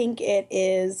 I think it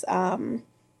is,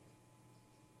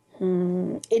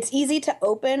 it's easy to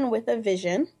open with a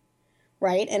vision,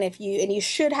 right? And you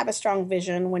should have a strong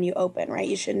vision when you open, right?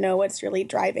 You should know what's really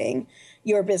driving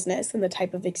your business and the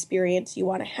type of experience you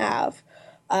want to have.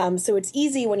 So it's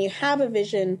easy when you have a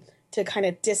vision to kind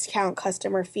of discount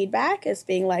customer feedback as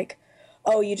being like,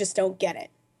 oh, you just don't get it,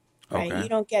 right? Okay. You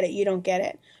don't get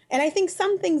it. And I think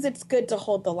some things it's good to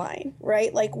hold the line,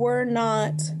 right? Like we're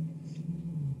not,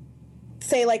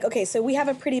 say like, okay, so we have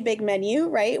a pretty big menu,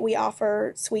 right? We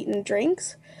offer sweetened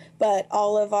drinks, but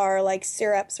all of our like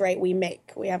syrups, right, we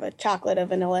make. We have a chocolate, a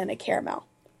vanilla, and a caramel.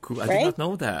 Cool. I Right? did not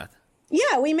know that.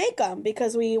 Yeah, we make them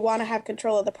because we want to have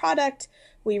control of the product.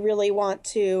 We really want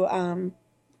to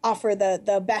offer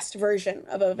the best version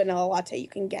of a vanilla latte you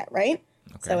can get, right?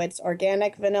 Okay. So it's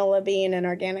organic vanilla bean and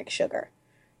organic sugar,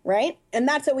 right? And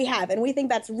that's what we have. And we think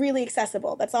that's really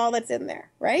accessible. That's all that's in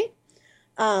there, right?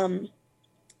 And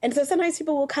so sometimes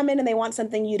people will come in and they want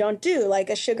something you don't do, like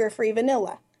a sugar-free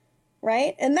vanilla,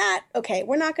 right? And that, okay,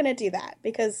 we're not going to do that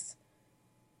because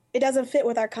it doesn't fit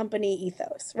with our company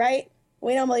ethos, right?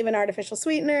 We don't believe in artificial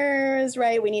sweeteners,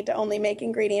 right? We need to only make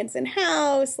ingredients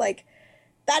in-house. Like,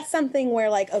 that's something where,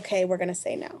 like, okay, we're going to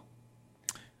say no.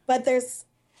 But there's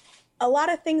a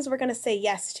lot of things we're going to say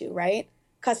yes to, right?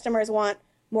 Customers want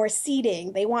more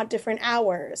seating. They want different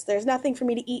hours. There's nothing for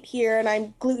me to eat here, and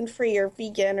I'm gluten-free or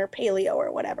vegan or paleo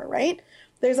or whatever, right?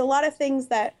 There's a lot of things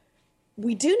that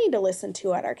we do need to listen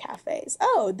to at our cafes.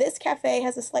 Oh, this cafe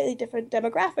has a slightly different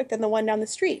demographic than the one down the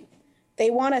street. They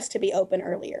want us to be open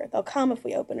earlier. They'll come if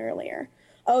we open earlier.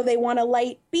 Oh, they want a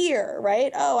light beer,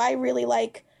 right? Oh, I really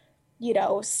like,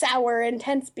 sour,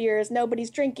 intense beers.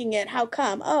 Nobody's drinking it. How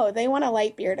come? Oh, they want a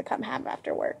light beer to come have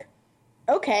after work.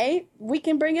 Okay, we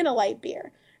can bring in a light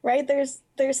beer, right? There's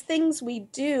things we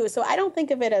do. So I don't think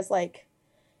of it as like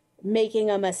making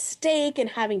a mistake and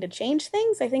having to change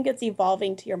things. I think it's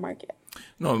evolving to your market.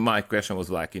 No, my question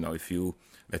was like, if you,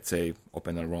 let's say,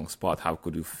 open a wrong spot, how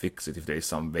could you fix it if there is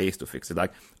some ways to fix it?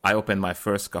 Like, I opened my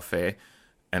first cafe,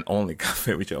 and only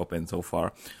cafe which I opened so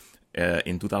far,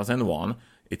 in 2001.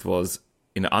 It was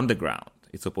in the underground.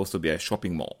 It's supposed to be a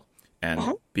shopping mall.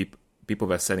 And people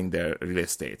were selling their real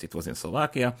estate. It was in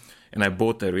Slovakia. And I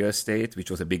bought the real estate,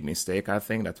 which was a big mistake, I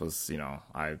think. That was,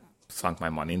 I sunk my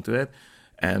money into it.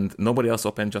 And nobody else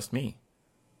opened, just me.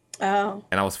 Oh.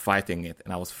 And I was fighting it.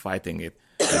 And I was,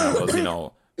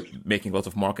 making lots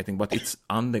of marketing. But it's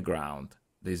underground.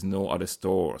 There's no other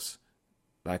stores.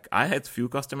 Like, I had few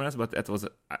customers, but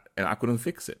and I couldn't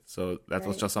fix it. So that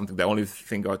was just something, the only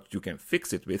thing that you can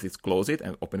fix it with is close it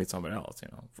and open it somewhere else,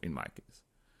 in my case.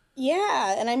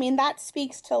 Yeah, and I mean, that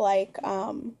speaks to like,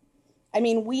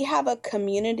 we have a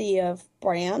community of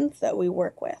brands that we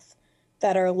work with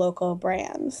that are local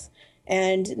brands.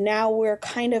 And now we're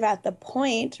kind of at the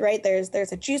point, right?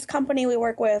 There's a juice company we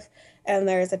work with, and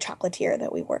there's a chocolatier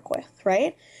that we work with,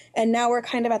 right? And now we're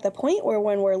kind of at the point where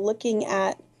when we're looking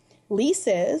at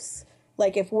leases,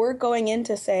 Like if we're going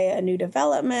into, say, a new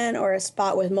development or a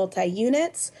spot with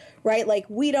multi-units, right? Like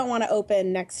we don't want to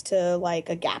open next to like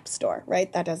a Gap store,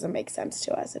 right? That doesn't make sense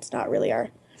to us. It's not really our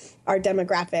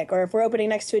demographic. Or if we're opening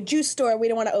next to a juice store, we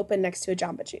don't want to open next to a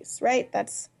Jamba Juice, right?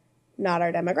 That's not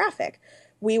our demographic.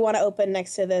 We want to open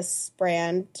next to this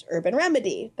brand, Urban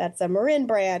Remedy. That's a Marin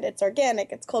brand. It's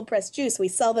organic. It's cold pressed juice. We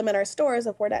sell them in our stores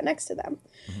if we're not next to them.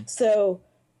 Mm-hmm. So,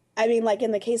 I mean, like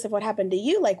in the case of what happened to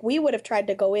you, like we would have tried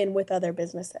to go in with other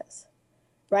businesses,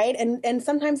 right? And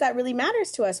sometimes that really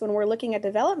matters to us when we're looking at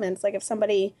developments. Like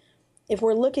if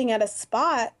we're looking at a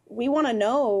spot, we want to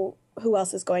know who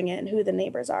else is going in, who the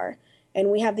neighbors are. And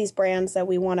we have these brands that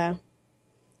we want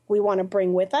to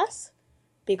bring with us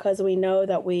because we know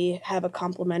that we have a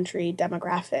complementary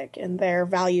demographic and their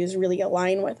values really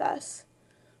align with us.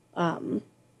 Does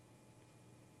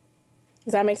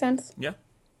that make sense? Yeah.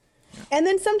 And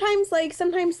then sometimes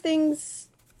things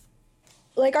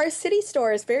like our city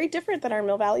store is very different than our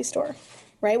Mill Valley store,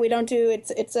 right? We don't do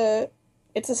it's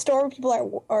a store where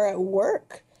people are at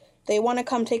work. They want to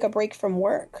come take a break from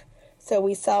work. So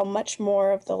we sell much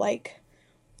more of the like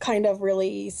kind of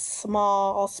really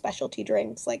small specialty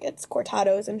drinks, like it's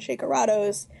cortados and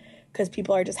shakerados, because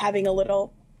people are just having a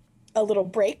little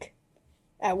break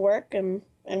at work, and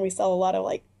we sell a lot of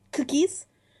like cookies,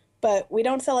 but we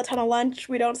don't sell a ton of lunch.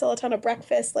 We don't sell a ton of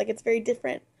breakfast. Like it's very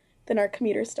different than our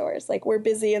commuter stores. Like we're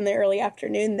busy in the early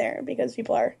afternoon there because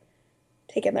people are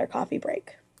taking their coffee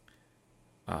break.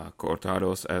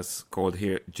 Cortados, as called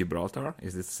here, Gibraltar,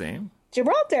 is it the same?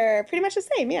 Gibraltar, pretty much the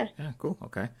same, yeah. Yeah, cool,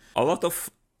 okay. A lot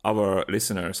of our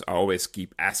listeners always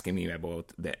keep asking me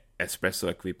about the espresso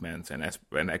equipment and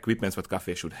equipment what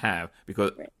cafes should have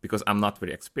because I'm not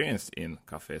very experienced in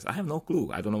cafes. I have no clue.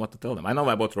 I don't know what to tell them. I know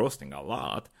about roasting a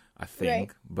lot, I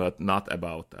think, but not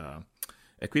about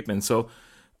equipment. So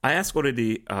I asked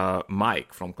already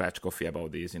Mike from Clutch Coffee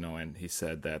about this, and he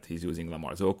said that he's using La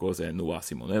Marzocco's and Nuova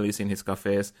Simonelli's in his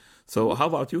cafes. So how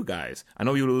about you guys? I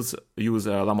know you use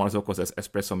La Marzocco's as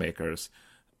espresso makers.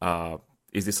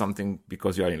 Is this something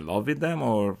because you are in love with them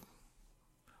or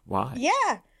why?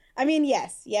 Yeah. I mean,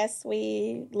 yes,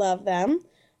 we love them.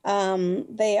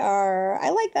 I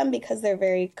like them because they're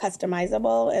very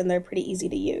customizable and they're pretty easy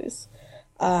to use.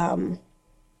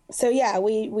 So yeah,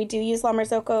 we do use La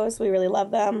Marzocco's. We really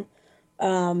love them.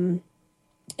 And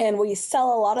we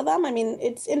sell a lot of them. I mean,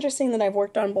 it's interesting that I've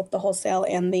worked on both the wholesale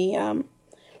and the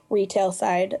retail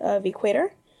side of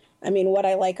Equator. I mean, what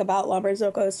I like about La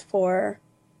Marzocco's for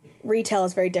retail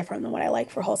is very different than what I like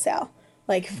for wholesale.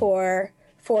 Like for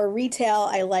retail,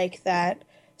 I like that,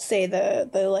 say, the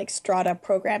like strata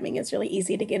programming is really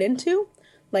easy to get into.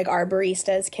 Like our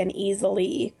baristas can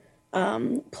easily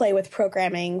play with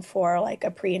programming for like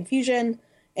a pre-infusion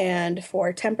and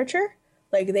for temperature.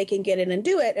 Like they can get in and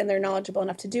do it, and they're knowledgeable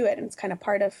enough to do it, and it's kind of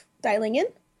part of dialing in.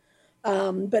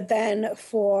 But then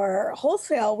for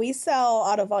wholesale, we sell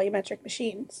auto volumetric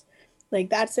machines. Like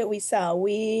that's what we sell.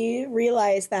 We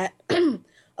realize that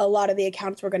a lot of the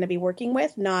accounts we're going to be working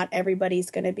with, not everybody's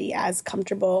going to be as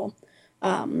comfortable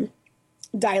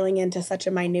dialing into such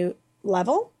a minute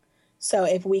level. So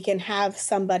if we can have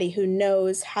somebody who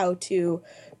knows how to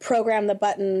program the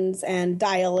buttons and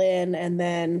dial in, and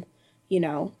then,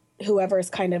 whoever's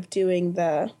kind of doing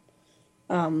the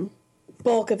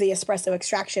bulk of the espresso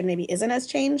extraction maybe isn't as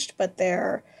changed, but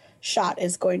their shot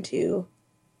is going to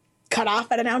cut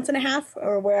off at 1.5 ounces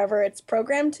or wherever it's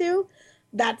programmed to,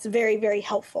 that's very, very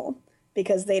helpful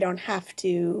because they don't have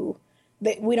to,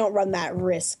 we don't run that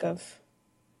risk of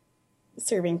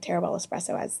serving terrible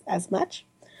espresso as much.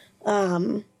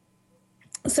 So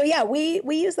yeah, we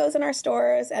use those in our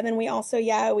stores. And then we also,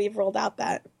 we've rolled out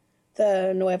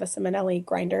the Nuova Simonelli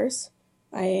grinders.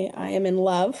 I am in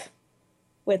love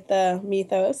with the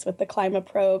Mythos, with the Clima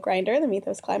Pro grinder, the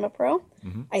Mythos Clima Pro.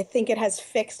 Mm-hmm. I think it has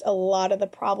fixed a lot of the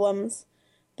problems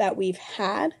that we've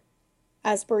had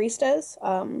as baristas,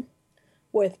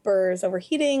 with burrs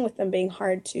overheating, with them being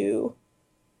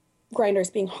grinders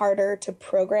being harder to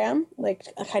program, like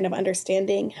a kind of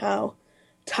understanding how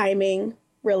timing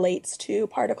relates to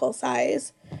particle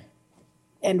size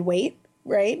and weight,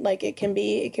 right? Like it can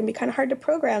be kind of hard to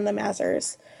program the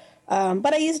Mazers.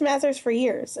 But I used Mazers for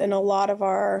years, and a lot of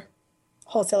our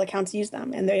wholesale accounts use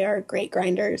them, and they are great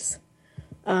grinders.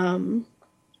 And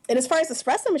as far as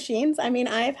espresso machines, I mean,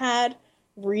 I've had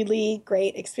really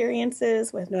great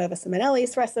experiences with Nuova Simonelli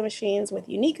espresso machines, with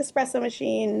Unique espresso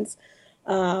machines.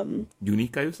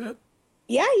 Unique, you said?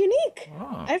 Yeah, Unique.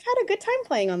 Oh. I've had a good time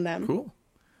playing on them. Cool.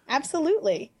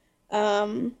 Absolutely.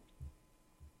 And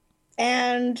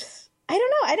I don't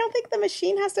know. I don't think the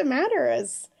machine has to matter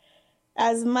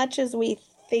as much as we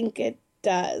think it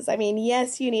does. I mean,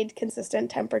 yes, you need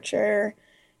consistent temperature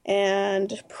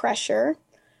and pressure,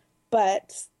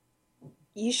 but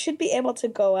you should be able to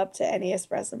go up to any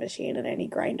espresso machine and any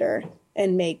grinder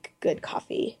and make good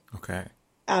coffee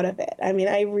out of it. I mean,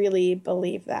 I really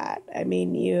believe that. I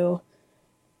mean,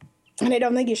 and I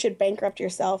don't think you should bankrupt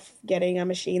yourself getting a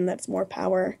machine that's more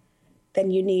power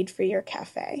than you need for your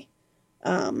cafe.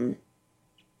 I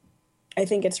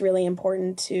think it's really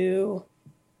important to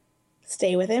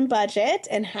stay within budget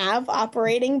and have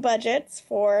operating budgets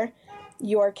for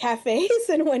your cafes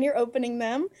and when you're opening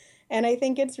them. And I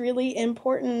think it's really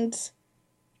important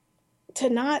to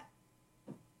not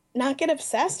get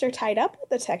obsessed or tied up with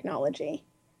the technology.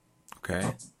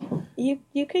 Okay.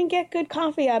 You can get good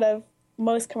coffee out of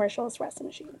most commercial espresso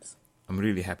machines. I'm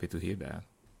really happy to hear that,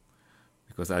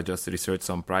 because I just researched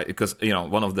some price. Because, you know,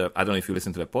 one of the, I don't know if you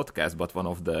listen to the podcast, but one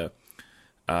of the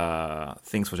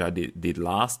things which I did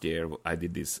last year, I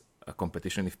did this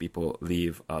competition if people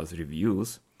leave us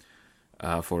reviews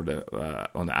for the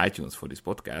on the iTunes for this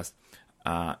podcast,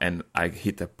 and I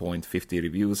hit a point 50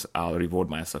 reviews, I'll reward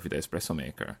myself with an espresso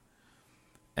maker.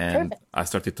 And perfect. I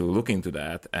started to look into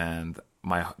that, and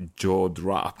my jaw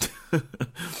dropped.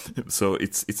 So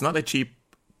it's not a cheap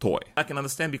toy. I can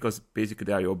understand, because basically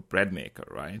they are your bread maker,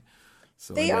 right?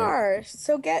 So they are.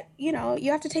 So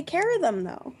you have to take care of them,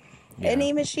 though. Yeah.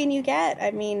 Any machine you get,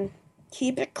 I mean,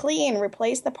 keep it clean,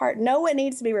 replace the part. Know it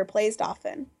needs to be replaced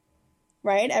often,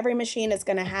 right? Every machine is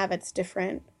going to have its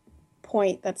different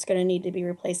point that's going to need to be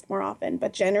replaced more often.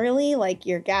 But generally, like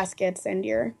your gaskets and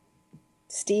your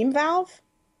steam valve,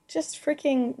 just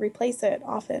freaking replace it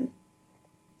often,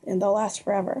 and they'll last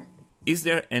forever. Is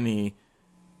there any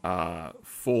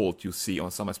fault you see on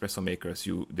some espresso makers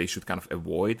they should kind of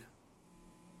avoid?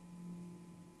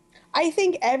 I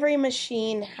think every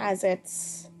machine has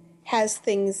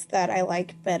things that I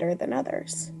like better than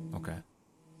others. Okay.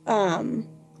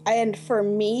 And for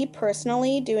me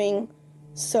personally, doing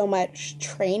so much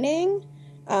training,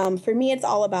 for me it's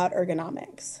all about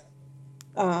ergonomics.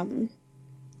 And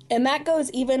that goes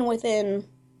even within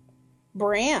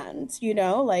brands,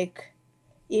 like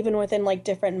even within like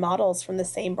different models from the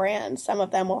same brand. Some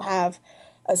of them will have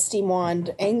a steam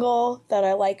wand angle that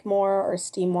I like more, or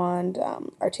steam wand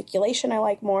articulation I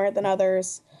like more than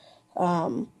others.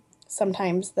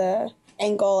 Sometimes the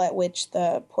angle at which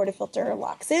the portafilter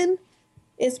locks in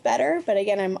is better. But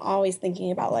again, I'm always thinking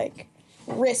about like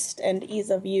wrist and ease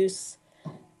of use.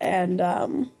 And I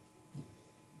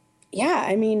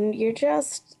mean, you're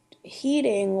just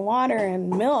heating water and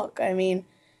milk. I mean,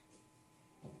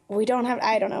 I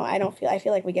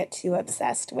feel like we get too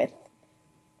obsessed with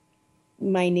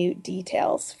minute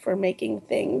details for making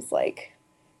things like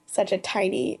such a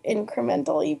tiny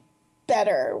incrementally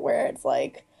better, where it's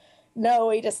like, no,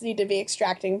 we just need to be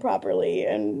extracting properly,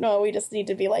 and no, we just need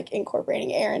to be like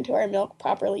incorporating air into our milk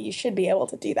properly. You should be able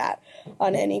to do that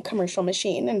on any commercial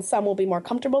machine, and some will be more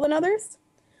comfortable than others.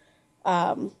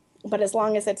 But as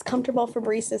long as it's comfortable for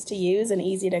baristas to use and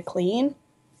easy to clean,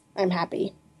 I'm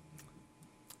happy.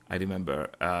 I remember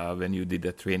when you did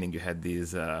the training, you had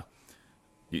these,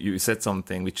 you said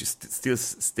something which still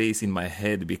stays in my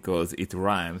head because it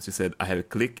rhymes. You said, I have a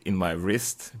click in my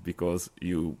wrist because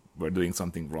you were doing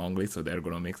something wrongly, so the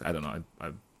ergonomics, I don't know.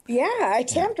 I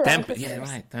tamped wrong for years. Yeah,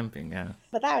 right, tamping, yeah.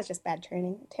 But that was just bad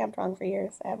training. Tamped wrong for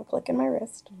years. I have a click in my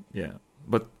wrist. Yeah,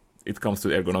 but it comes to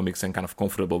ergonomics and kind of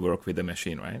comfortable work with the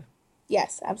machine, right?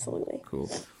 Yes, absolutely. Cool.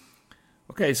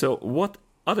 Okay, so what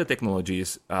other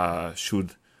technologies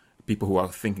should people who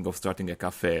are thinking of starting a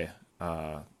cafe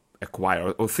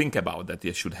acquire or think about that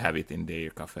they should have it in their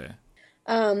cafe?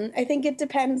 I think it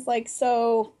depends.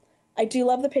 So I do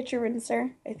love the pitcher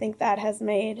rinser. I think that has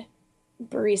made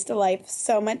barista life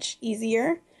so much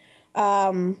easier.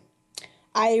 I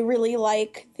really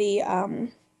like the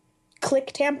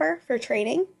click tamper for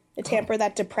training, the tamper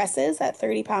that depresses at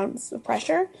 30 pounds of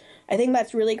pressure. I think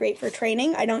that's really great for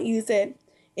training. I don't use it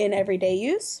in everyday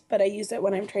use, but I use it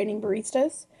when I'm training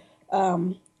baristas.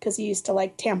 Because you used to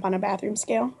like tamp on a bathroom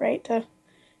scale, right? To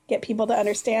get people to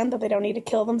understand that they don't need to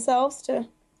kill themselves to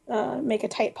make a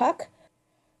tight puck.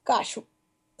 Gosh,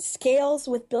 scales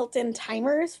with built-in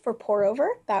timers for pour over.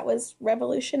 That was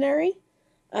revolutionary.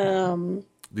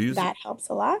 That helps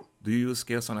a lot. Do you use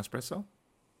scales on espresso?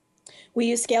 We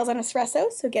use scales on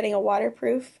espresso. So getting a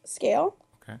waterproof scale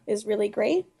is really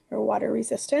great, or water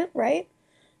resistant, right?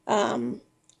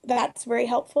 That's very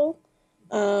helpful.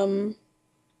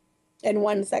 And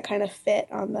ones that kind of fit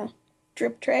on the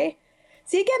drip tray.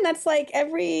 See, again, that's like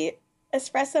every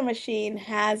espresso machine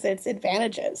has its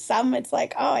advantages. Some it's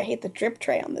like, oh, I hate the drip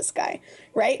tray on this guy,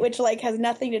 right? Which like has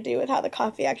nothing to do with how the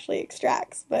coffee actually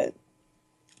extracts. But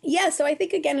Yeah, so I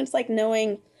think, again, it's like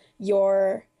knowing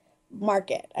your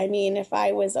market. I mean, if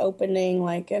I was opening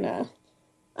like in a,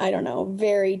 I don't know,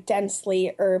 very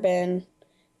densely urban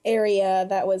area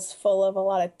that was full of a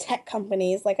lot of tech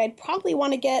companies, like I'd probably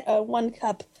want to get a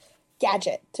 1-cup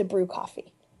gadget to brew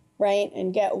coffee, right?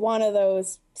 And get one of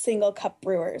those single cup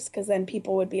brewers, because then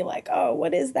people would be like, oh,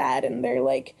 what is that? And they're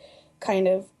like kind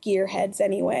of gearheads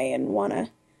anyway and want to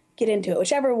get into it,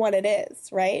 whichever one it is,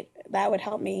 right? That would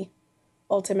help me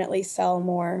ultimately sell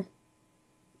more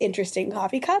interesting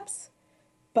coffee cups.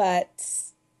 But,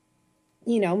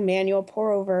 you know, manual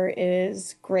pour over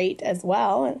is great as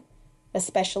well,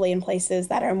 especially in places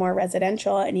that are more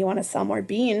residential and you want to sell more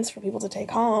beans for people to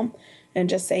take home, and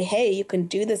just say, hey, you can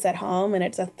do this at home and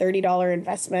it's a $30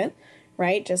 investment,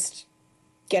 right? Just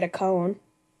get a cone.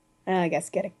 I guess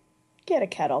get a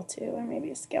kettle too, or maybe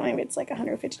it's like a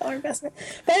 $150 investment.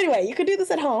 But anyway, you could do this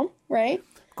at home, right?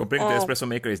 Comparing to the espresso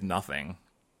maker is nothing.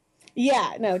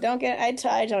 Yeah, no, don't get.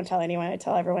 I don't tell anyone. I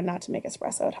tell everyone not to make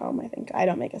espresso at home. I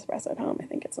don't make espresso at home. I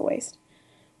think it's a waste.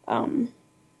 But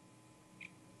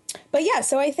yeah,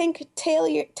 so I think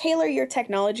tailor your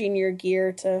technology and your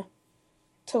gear to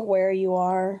where you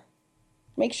are.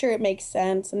 Make sure it makes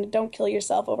sense, and don't kill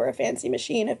yourself over a fancy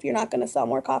machine if you're not going to sell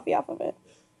more coffee off of it.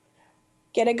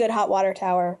 Get a good hot water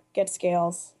tower. Get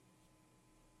scales.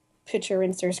 Pitcher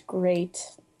rinser's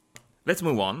great. Let's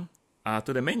move on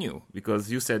to the menu,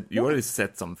 because you already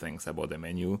said some things about the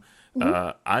menu.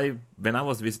 Mm-hmm. When I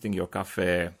was visiting your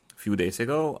cafe a few days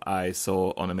ago, I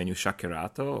saw on the menu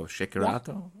shakerato.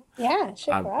 Yeah,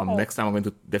 shakerato. Next time I'm going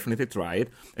to definitely try it.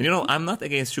 And I'm not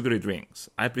against sugary drinks.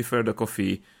 I prefer the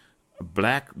coffee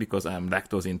black because I'm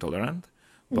lactose intolerant.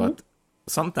 But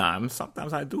sometimes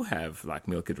I do have like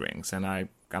milky drinks, and I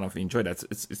kind of enjoy that.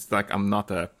 It's like I'm not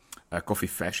a coffee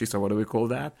fascist, or what do we call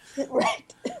that?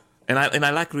 Right. And I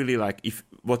like really like if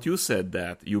what you said,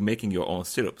 that you're making your own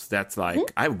syrups. That's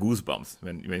like I have goosebumps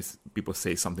when people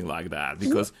say something like that,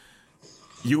 because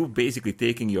you basically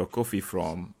taking your coffee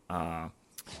from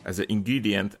as an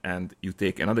ingredient, and you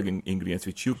take another ingredients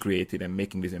which you created and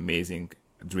making this amazing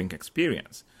drink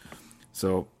experience.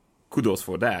 So kudos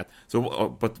for that. So,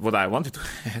 but what I wanted to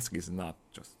ask is not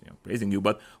just praising you,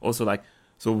 but also like,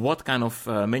 so what kind of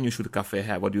menu should a cafe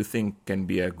have? What do you think can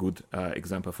be a good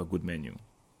example of a good menu?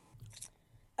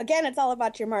 Again, it's all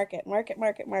about your market,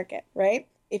 right?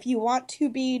 If you want to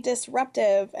be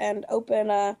disruptive and open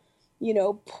a,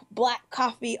 black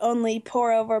coffee only,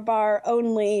 pour over bar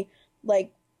only,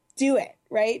 like, do it,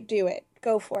 right? Do it.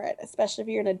 Go for it, especially if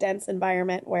you're in a dense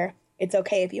environment where it's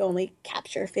okay if you only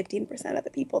capture 15% of the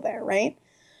people there, right?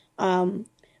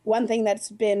 One thing that's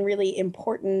been really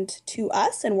important to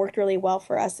us and worked really well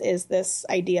for us is this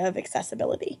idea of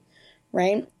accessibility,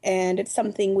 right? And it's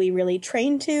something we really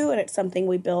train to, and it's something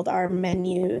we build our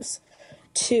menus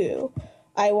to.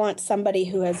 I want somebody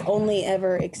who has only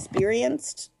ever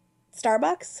experienced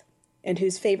Starbucks and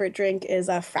whose favorite drink is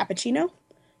a Frappuccino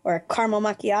or a caramel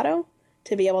macchiato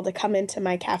to be able to come into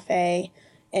my cafe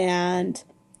and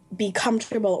be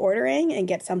comfortable ordering and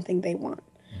get something they want,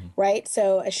 right?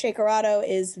 So a shakerato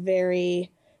is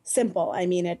very simple. I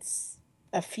mean, it's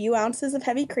a few ounces of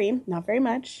heavy cream, not very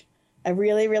much, a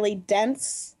really, really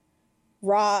dense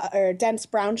dense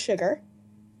brown sugar,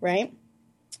 right?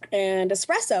 And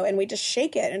espresso, and we just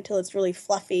shake it until it's really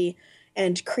fluffy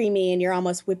and creamy, and you're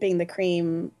almost whipping the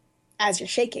cream as you're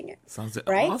shaking it. Sounds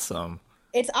right? Awesome.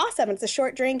 It's awesome. It's a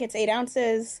short drink. It's 8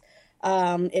 ounces.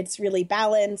 It's really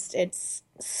balanced. It's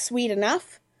sweet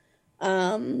enough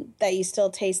that you still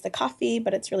taste the coffee,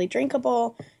 but it's really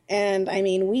drinkable. And I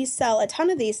mean, we sell a ton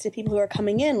of these to people who are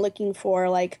coming in looking for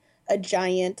like a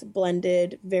giant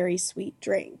blended, very sweet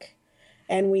drink.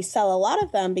 And we sell a lot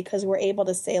of them because we're able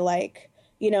to say like,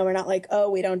 we're not like, oh,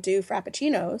 we don't do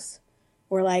Frappuccinos.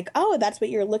 We're like, oh, that's what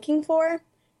you're looking for?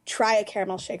 Try a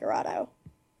caramel shakerato.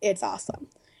 It's awesome.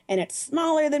 And it's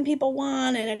smaller than people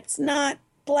want, and it's not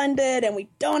blended, and we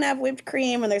don't have whipped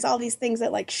cream, and there's all these things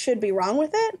that like should be wrong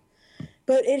with it.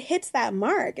 But it hits that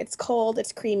mark. It's cold,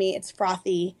 it's creamy, it's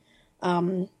frothy.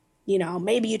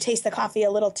 Maybe you taste the coffee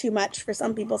a little too much for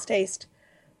some people's taste,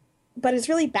 but it's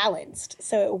really balanced,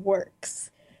 so it works.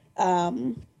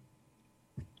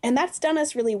 And that's done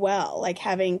us really well, like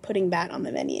putting that on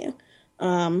the menu.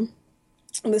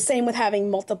 The same with having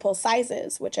multiple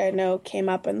sizes, which I know came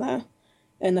up in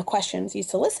the questions you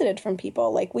solicited from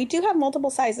people. Like, we do have multiple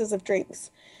sizes of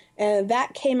drinks, and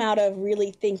that came out of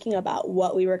really thinking about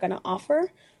what we were going to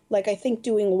offer. Like, I think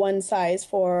doing one size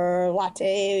for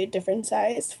latte, different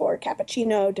size for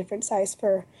cappuccino, different size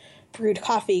for brewed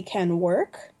coffee can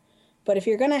work. But if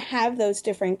you're going to have those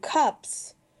different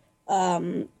cups,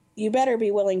 you better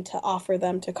be willing to offer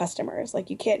them to customers. Like,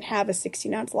 you can't have a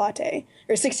 16-ounce latte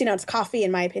or 16-ounce coffee,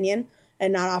 in my opinion,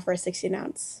 and not offer a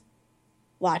 16-ounce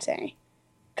latte.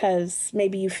 Because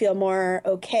maybe you feel more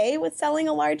okay with selling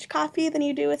a large coffee than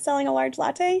you do with selling a large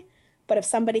latte. But if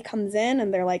somebody comes in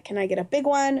and they're like, can I get a big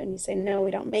one? And you say, no,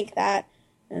 we don't make that.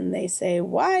 And they say,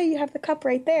 why? You have the cup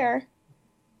right there.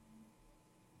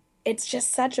 It's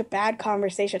just such a bad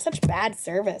conversation, such bad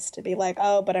service to be like,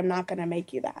 oh, but I'm not going to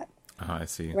make you that. I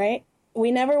see. Right?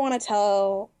 We never want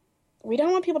to we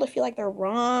don't want people to feel like they're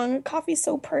wrong. Coffee's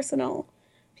so personal.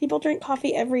 People drink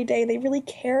coffee every day. They really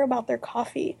care about their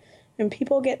coffee. And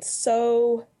people get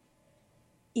so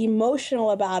emotional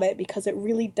about it because it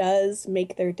really does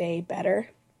make their day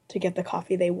better to get the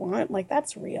coffee they want. Like,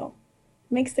 that's real.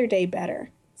 It makes their day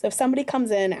better. So if somebody comes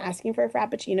in asking for a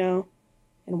Frappuccino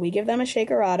and we give them a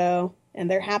Shakerado and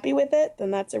they're happy with it,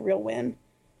 then that's a real win.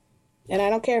 And I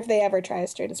don't care if they ever try a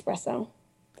straight espresso.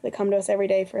 If they come to us every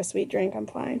day for a sweet drink, I'm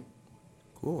fine.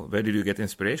 Cool. Where did you get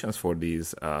inspirations for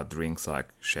these drinks like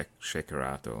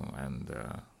Shakerado and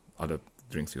other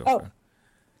drinks you offer?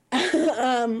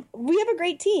 We have a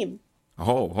great team.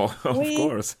 Of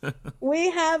course.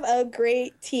 We have a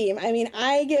great team. I mean,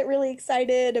 I get really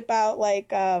excited about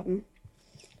like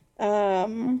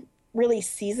really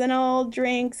seasonal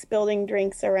drinks, building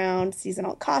drinks around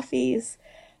seasonal coffees,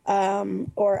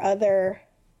 or other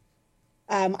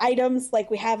items. Like,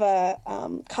 we have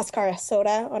a Cascara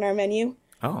soda on our menu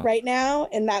right now,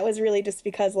 and that was really just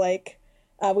because like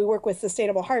we work with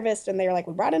Sustainable Harvest, and they were like,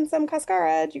 we brought in some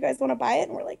Cascara. Do you guys want to buy it?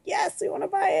 And we're like, yes, we want to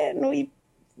buy it. And we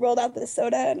rolled out this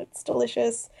soda, and it's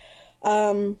delicious.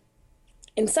 And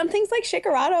some things like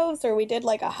Shakerados, or we did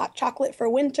like a hot chocolate for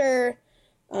winter.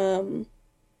 Some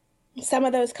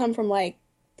of those come from like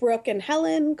Brooke and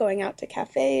Helen going out to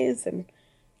cafes and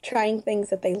trying things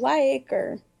that they like,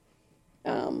 or I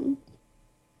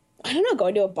don't know,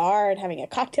 going to a bar and having a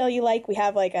cocktail you like. We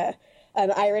have like an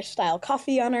Irish style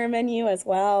coffee on our menu as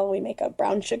well. We make a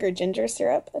brown sugar ginger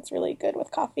syrup that's really good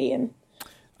with coffee, and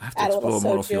I have to explore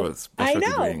more of your specialty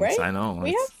drinks. Right? I know.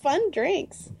 We have fun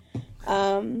drinks.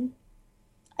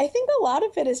 I think a lot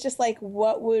of it is just like,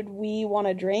 what would we want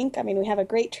to drink? I mean, we have a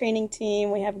great training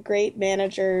team. We have great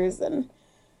managers, and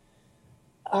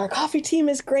our coffee team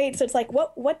is great. So it's like,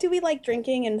 what do we like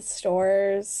drinking in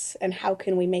stores, and how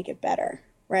can we make it better,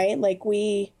 right? Like,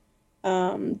 we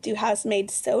do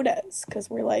house-made sodas because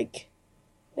we're like,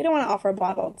 we don't want to offer a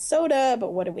bottled soda,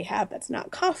 but what do we have that's not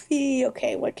coffee?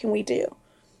 Okay, what can we do?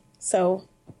 So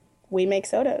we make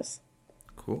sodas.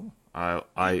 Cool.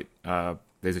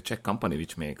 There's a Czech company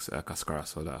which makes Cascara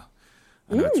soda.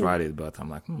 I never tried it, but I'm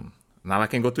like, now I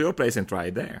can go to your place and try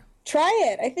it there. Try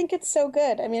it. I think it's so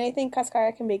good. I mean, I think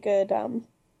Cascara can be good.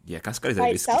 Yeah, Cascara is a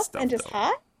risky stuff, and just though.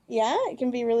 hot. Yeah, it can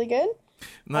be really good.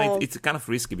 No, it's kind of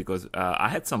risky because I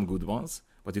had some good ones,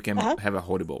 but you can have a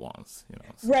horrible ones.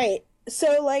 So. Right.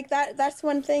 So like that's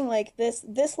one thing. Like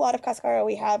this lot of Cascara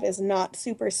we have is not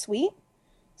super sweet,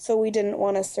 so we didn't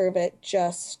want to serve it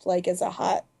just like as a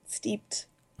hot steeped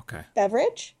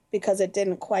beverage because it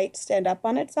didn't quite stand up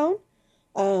on its own.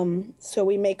 So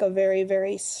we make a very,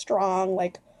 very strong,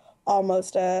 like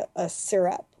almost a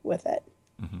syrup with it.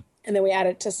 Mm-hmm. And then we add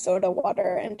it to soda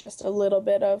water and just a little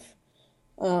bit of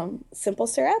simple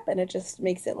syrup, and it just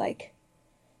makes it like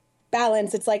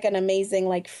balanced. It's like an amazing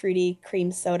like fruity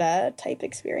cream soda type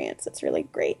experience. It's really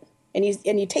great. And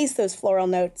you taste those floral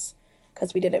notes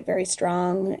because we did it very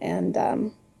strong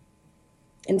and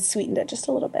sweetened it just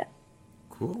a little bit.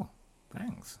 Cool.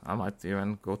 Thanks. I might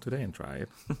even go today and try it.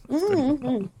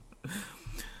 Mm-hmm.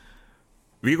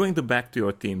 We're going to back to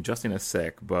your team just in a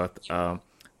sec, but I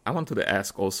wanted to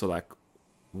ask also, like,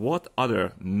 what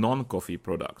other non-coffee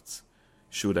products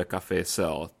should a cafe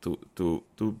sell to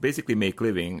basically make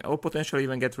living or potentially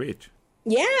even get rich?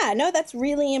 Yeah, no, that's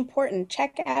really important.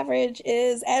 Check average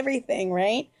is everything,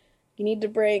 right? You need to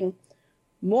bring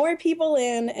more people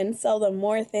in and sell them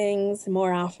more things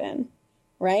more often.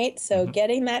 Right? So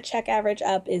getting that check average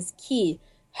up is key.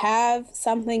 Have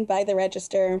something by the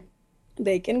register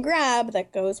they can grab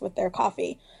that goes with their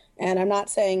coffee. And I'm not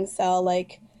saying sell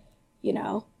like,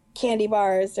 candy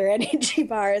bars or energy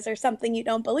bars or something you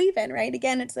don't believe in, right?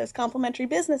 Again, it's those complementary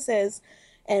businesses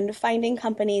and finding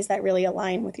companies that really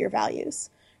align with your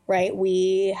values, right?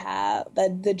 We have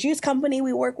the juice company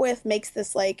we work with makes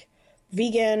this like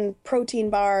vegan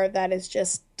protein bar that is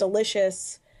just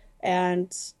delicious,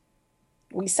 and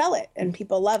we sell it and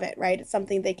people love it, right? It's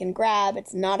something they can grab.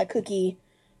 It's not a cookie,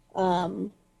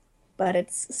 but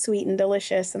it's sweet and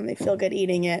delicious and they feel good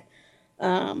eating it.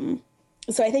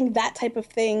 So I think that type of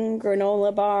thing,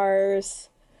 granola bars,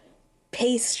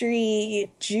 pastry,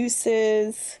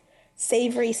 juices,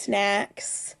 savory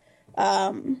snacks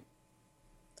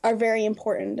are very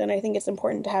important. And I think it's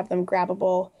important to have them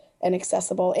grabbable and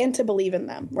accessible and to believe in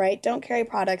them, right? Don't carry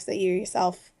products that you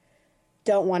yourself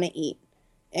don't want to eat.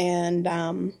 And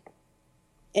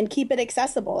keep it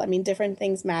accessible. I mean, different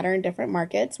things matter in different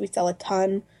markets. We sell a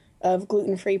ton of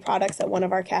gluten-free products at one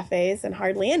of our cafes and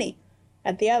hardly any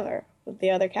at the other. With the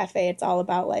other cafe, it's all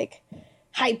about like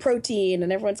high protein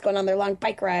and everyone's going on their long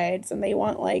bike rides and they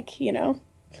want like,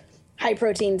 high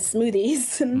protein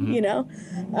smoothies and,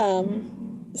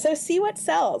 so see what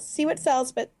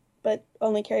sells, but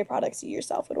only carry products you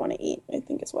yourself would want to eat, I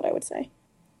think is what I would say.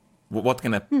 What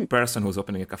can a person who's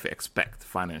opening a cafe expect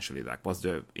financially? Like, what's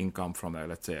the income from,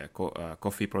 let's say, a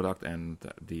coffee product and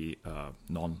the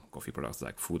non-coffee products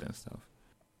like food and stuff?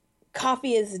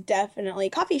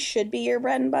 Coffee should be your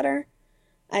bread and butter.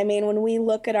 I mean, when we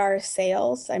look at our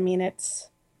sales, I mean,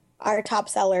 our top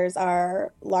sellers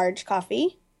are large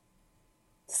coffee,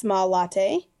 small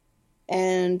latte,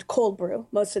 and cold brew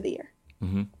most of the year.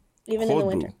 Mm-hmm. Even cold in the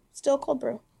winter. Brew. Still cold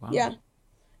brew. Wow. Yeah.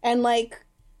 And like,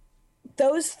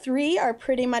 those three are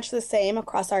pretty much the same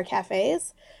across our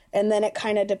cafes. And then it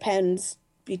kind of depends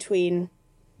between,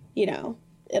 it'll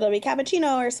be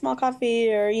cappuccino or small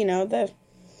coffee or,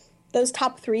 those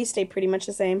top three stay pretty much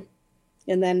the same.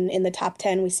 And then in the top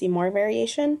 10, we see more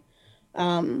variation.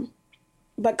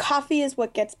 But coffee is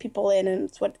what gets people in and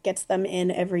it's what gets them in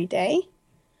every day.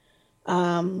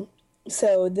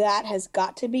 So that has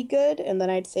got to be good. And then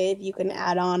I'd say if you can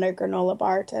add on a granola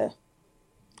bar to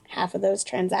half of those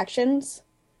transactions,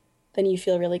 then you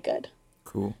feel really good.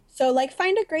 Cool. So like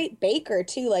find a great baker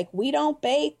too. Like we don't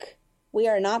bake. We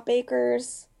are not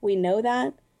bakers. We know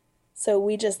that. So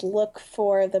we just look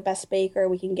for the best baker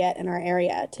we can get in our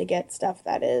area to get stuff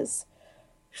that is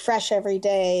fresh every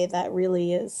day that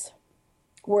really is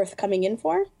worth coming in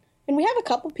for. And we have a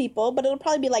couple people, but it'll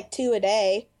probably be like 2 a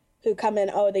day who come in.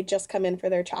 Oh, they just come in for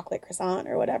their chocolate croissant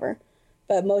or whatever.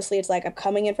 But mostly it's like I'm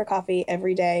coming in for coffee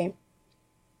every day.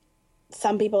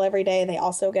 Some people every day, they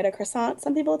also get a croissant.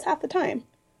 Some people it's half the time.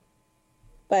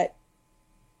 But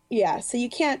yeah, so you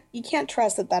can't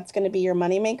trust that that's going to be your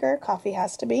moneymaker. Coffee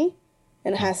has to be,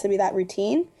 and it has to be that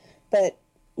routine. But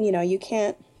you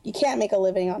can't make a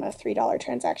living on a $3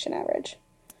 transaction average.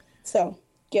 So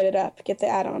get it up, get the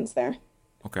add-ons there.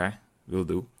 Okay, will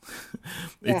do.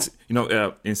 It's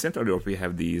in Central Europe we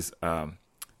have these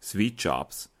sweet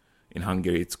shops. In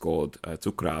Hungary, it's called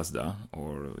cukrászda,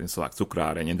 or in Slovak,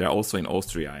 cukráreň, and they're also in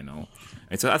Austria, I know.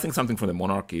 It's, I think, something from the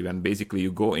monarchy, when basically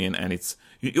you go in and it's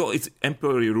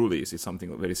Emperor Rulis, it's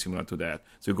something very similar to that.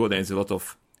 So you go there, and there's a lot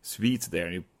of sweets there,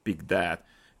 and you pick that,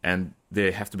 and they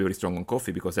have to be very strong on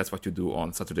coffee, because that's what you do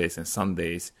on Saturdays and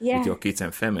Sundays with your kids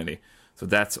and family. So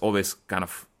that's always kind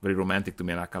of very romantic to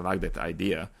me, and I like that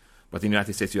idea. But in the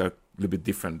United States, you are a little bit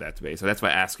different that way. So that's why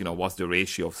I ask, what's the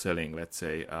ratio of selling, let's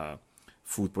say,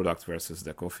 food products versus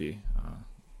the coffee?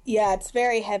 Yeah, it's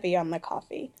very heavy on the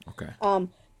coffee. Okay.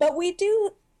 But we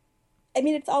do,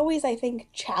 it's always, I think,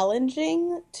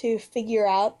 challenging to figure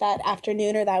out that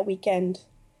afternoon or that weekend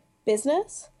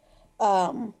business.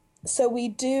 So we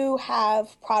do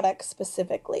have products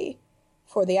specifically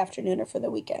for the afternoon or for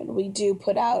the weekend. We do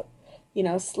put out,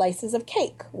 slices of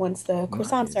cake once the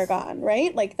croissants are gone,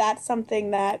 right? Like that's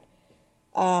something that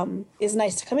is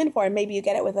nice to come in for, and maybe you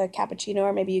get it with a cappuccino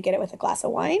or maybe you get it with a glass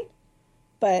of wine,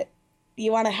 but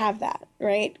you want to have that,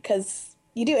 right? Because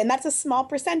you do, and that's a small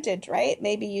percentage, right?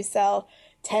 Maybe you sell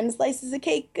 10 slices of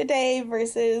cake a day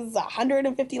versus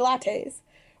 150 lattes,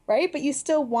 right? But you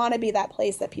still want to be that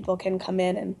place that people can come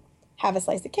in and have a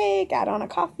slice of cake, add on a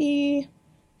coffee,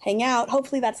 hang out.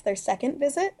 Hopefully that's their second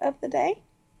visit of the day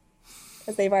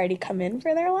because they've already come in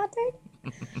for their latte.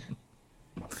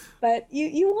 But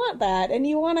you want that, and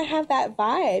you want to have that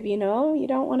vibe, You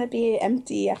don't want to be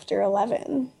empty after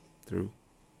 11. True.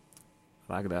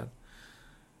 I like that.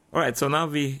 All right, so now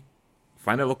we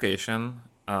find a location,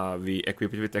 we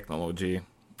equip it with technology,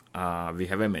 we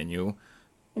have a menu,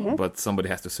 but somebody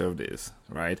has to serve this,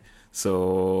 right?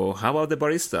 So how about the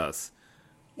baristas?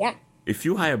 Yeah. If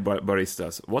you hire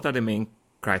baristas, what are the main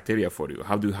criteria for you?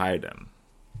 How do you hire them?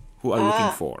 Who are you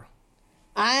looking for?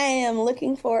 I am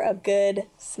looking for a good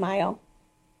smile.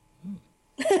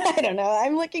 I don't know.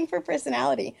 I'm looking for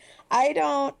personality.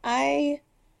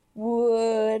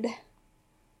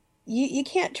 You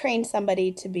can't train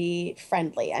somebody to be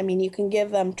friendly. You can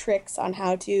give them tricks on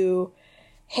how to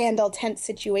handle tense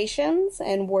situations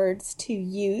and words to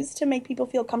use to make people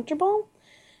feel comfortable.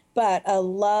 But a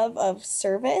love of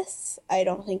service, I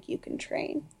don't think you can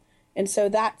train. And so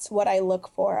that's what I look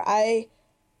for.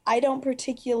 I don't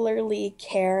particularly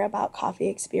care about coffee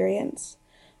experience.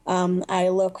 I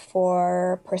look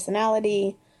for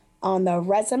personality on the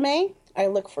resume. I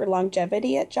look for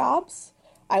longevity at jobs.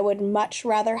 I would much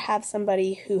rather have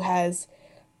somebody who has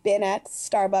been at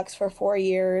Starbucks for 4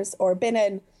 years or been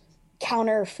in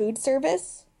counter food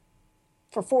service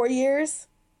for 4 years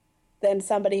than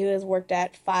somebody who has worked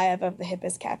at 5 of the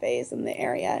hippest cafes in the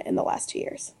area in the last 2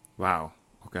 years. Wow.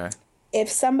 Okay. If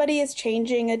somebody is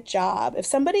changing a job, if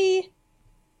somebody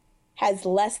has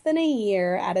less than a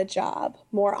year at a job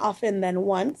more often than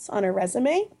once on a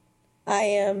resume, I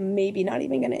am maybe not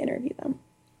even going to interview them.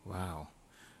 Wow.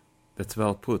 That's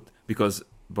well put. Because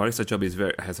barista job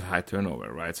has a high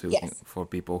turnover, right? So you're looking for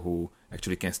people who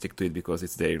actually can stick to it because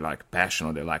it's their passion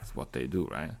or they like what they do,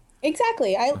 right?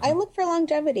 Exactly. I look for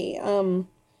longevity, and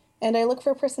I look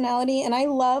for personality, and I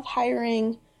love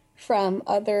hiring from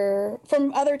other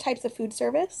types of food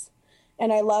service,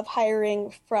 and I love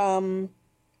hiring from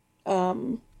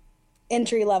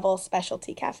entry-level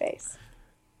specialty cafes.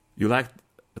 You like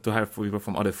to hire people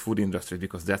from other food industries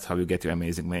because that's how you get your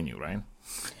amazing menu, right?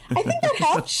 I think that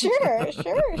helps. Sure.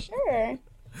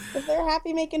 If they're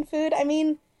happy making food, I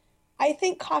mean, I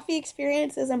think coffee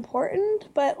experience is important,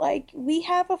 but we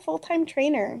have a full-time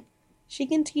trainer. She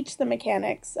can teach the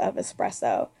mechanics of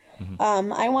espresso.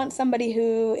 Mm-hmm. I want somebody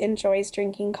who enjoys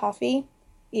drinking coffee,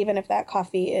 even if that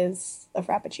coffee is a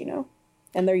Frappuccino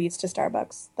and they're used to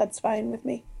Starbucks. That's fine with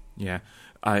me. Yeah.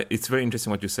 It's very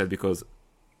interesting what you said because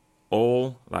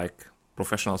all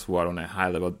professionals who are on a high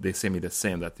level, they say me the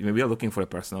same, that we are looking for a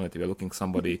personality. We're looking for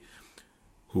somebody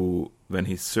who, when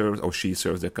he serves or she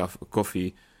serves the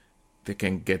coffee, they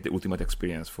can get the ultimate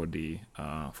experience for the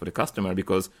customer,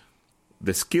 because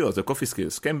the coffee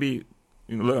skills can be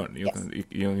learned.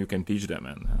 You can teach them,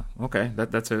 and okay,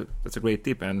 that's a great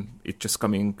tip, and it's just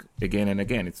coming again and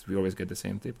again. We always get the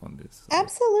same tip on this.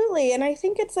 Absolutely, and I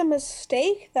think it's a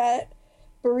mistake that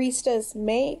baristas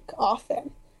make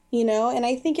often. And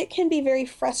I think it can be very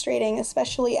frustrating,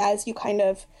 especially as you kind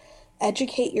of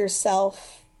educate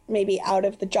yourself maybe out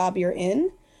of the job you're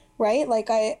in, right?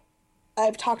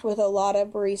 I've talked with a lot of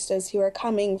baristas who are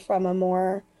coming from a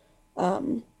more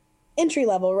entry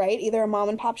level, right? Either a mom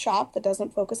and pop shop that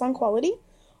doesn't focus on quality,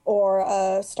 or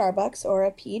a Starbucks or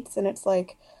a Pete's. And it's I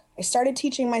started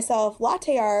teaching myself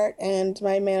latte art and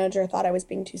my manager thought I was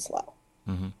being too slow,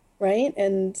 mm-hmm. right?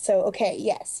 And so, okay,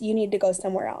 yes, you need to go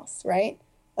somewhere else, right?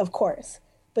 Of course.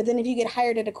 But then if you get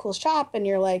hired at a cool shop and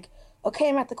you're okay,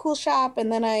 I'm at the cool shop,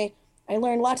 and then I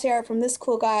learned latte art from this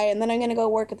cool guy, and then I'm going to go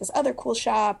work at this other cool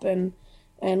shop and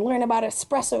learn about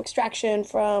espresso extraction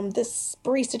from this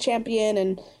barista champion,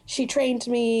 and she trained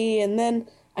me, and then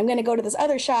I'm going to go to this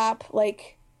other shop.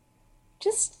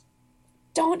 Just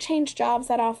don't change jobs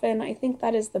that often. I think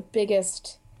that is the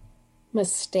biggest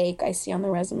mistake I see on the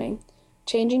resume.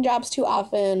 Changing jobs too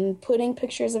often, putting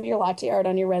pictures of your latte art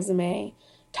on your resume,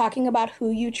 talking about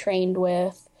who you trained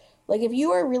with. If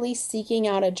you are really seeking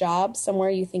out a job somewhere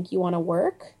you think you want to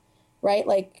work, right?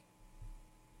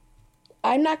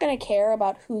 I'm not going to care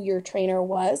about who your trainer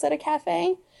was at a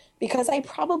cafe, because I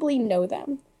probably know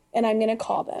them, and I'm going to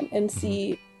call them and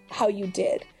see how you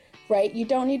did, right? You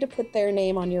don't need to put their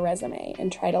name on your resume and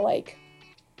try to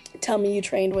tell me you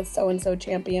trained with so-and-so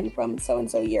champion from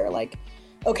so-and-so year.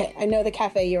 Okay, I know the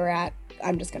cafe you were at.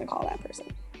 I'm just going to call that person.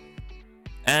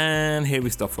 And here we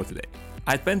stop for today.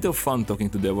 I had plenty of fun talking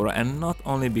to Deborah, and not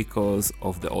only because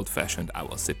of the old-fashioned I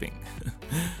was sipping.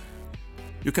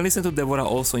 You can listen to Deborah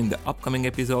also in the upcoming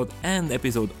episode and the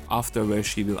episode after, where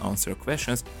she will answer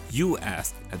questions you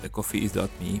asked at the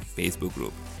coffeeis.me Facebook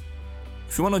group.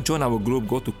 If you want to join our group,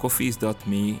 go to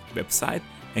coffeeis.me website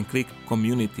and click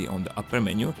Community on the upper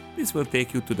menu. This will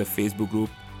take you to the Facebook group.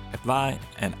 Apply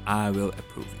and I will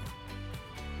approve you.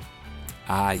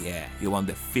 Yeah, you want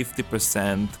the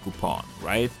 50% coupon,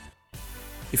 right?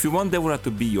 If you want Deborah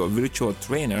to be your virtual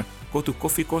trainer, go to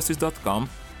coffeecourses.com,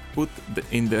 put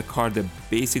in the cart the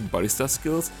basic barista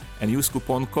skills, and use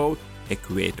coupon code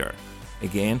EQUATOR.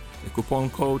 Again, the coupon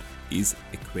code is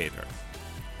EQUATOR.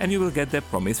 And you will get the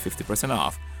promised 50%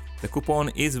 off. The coupon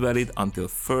is valid until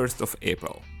 1st of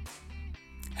April.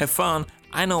 Have fun!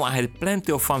 I know I had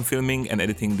plenty of fun filming and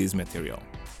editing this material.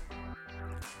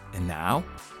 And now,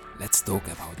 let's talk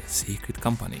about the secret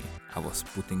company I was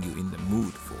putting you in the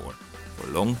mood for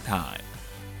a long time.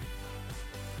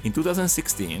 In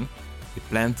 2016, we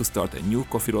planned to start a new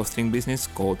coffee roasting business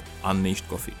called Unleashed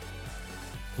Coffee.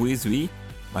 Who is we?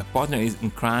 My partner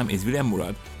in crime is William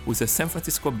Murad, who is a San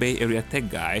Francisco Bay Area tech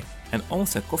guy and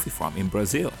owns a coffee farm in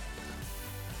Brazil.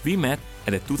 We met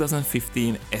at the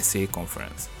 2015 SA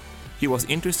conference. He was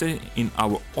interested in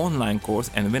our online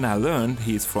course, and when I learned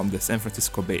he is from the San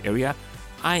Francisco Bay Area,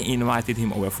 I invited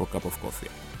him over for a cup of coffee.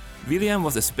 William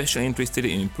was especially interested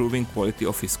in improving quality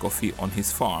of his coffee on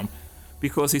his farm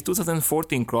because his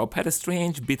 2014 crop had a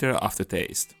strange bitter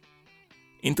aftertaste.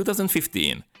 In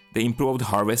 2015, they improved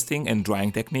harvesting and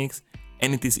drying techniques,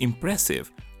 and it is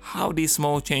impressive how these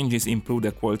small changes improve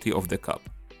the quality of the cup.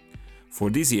 For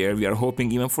this year, we are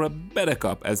hoping even for a better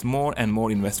cup as more and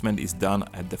more investment is done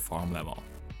at the farm level.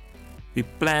 We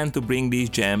plan to bring these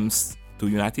gems to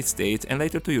United States and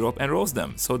later to Europe and roast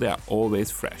them so they are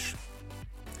always fresh.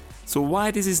 So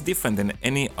why this is different than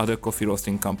any other coffee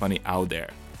roasting company out there?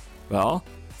 Well,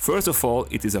 first of all,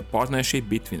 it is a partnership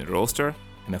between a roaster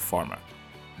and a farmer.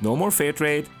 No more fair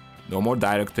trade, no more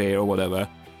direct trade or whatever.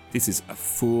 This is a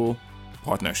full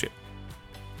partnership.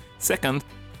 Second,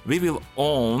 we will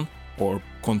own or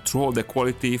control the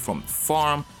quality from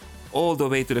farm all the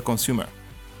way to the consumer.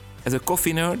 As a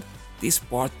coffee nerd, this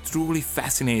part truly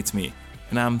fascinates me,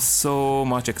 and I'm so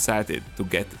much excited to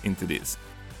get into this.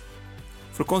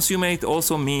 For consumer, it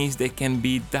also means they can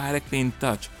be directly in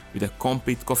touch with a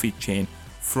complete coffee chain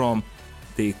from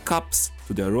the cups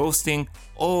to the roasting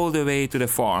all the way to the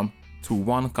farm through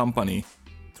one company,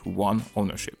 through one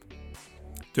ownership.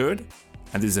 Third,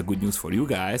 and this is a good news for you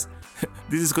guys,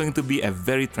 this is going to be a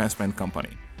very transparent company.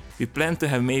 We plan to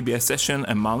have maybe a session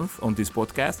a month on this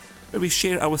podcast where we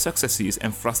share our successes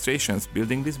and frustrations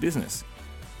building this business.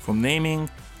 From naming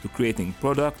to creating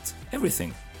products,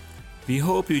 everything. We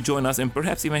hope you join us and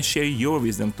perhaps even share your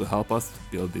wisdom to help us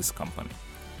build this company.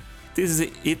 This is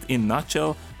it in a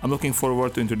nutshell. I'm looking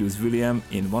forward to introduce William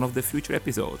in one of the future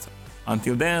episodes.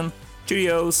 Until then,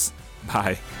 cheerios!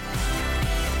 Bye!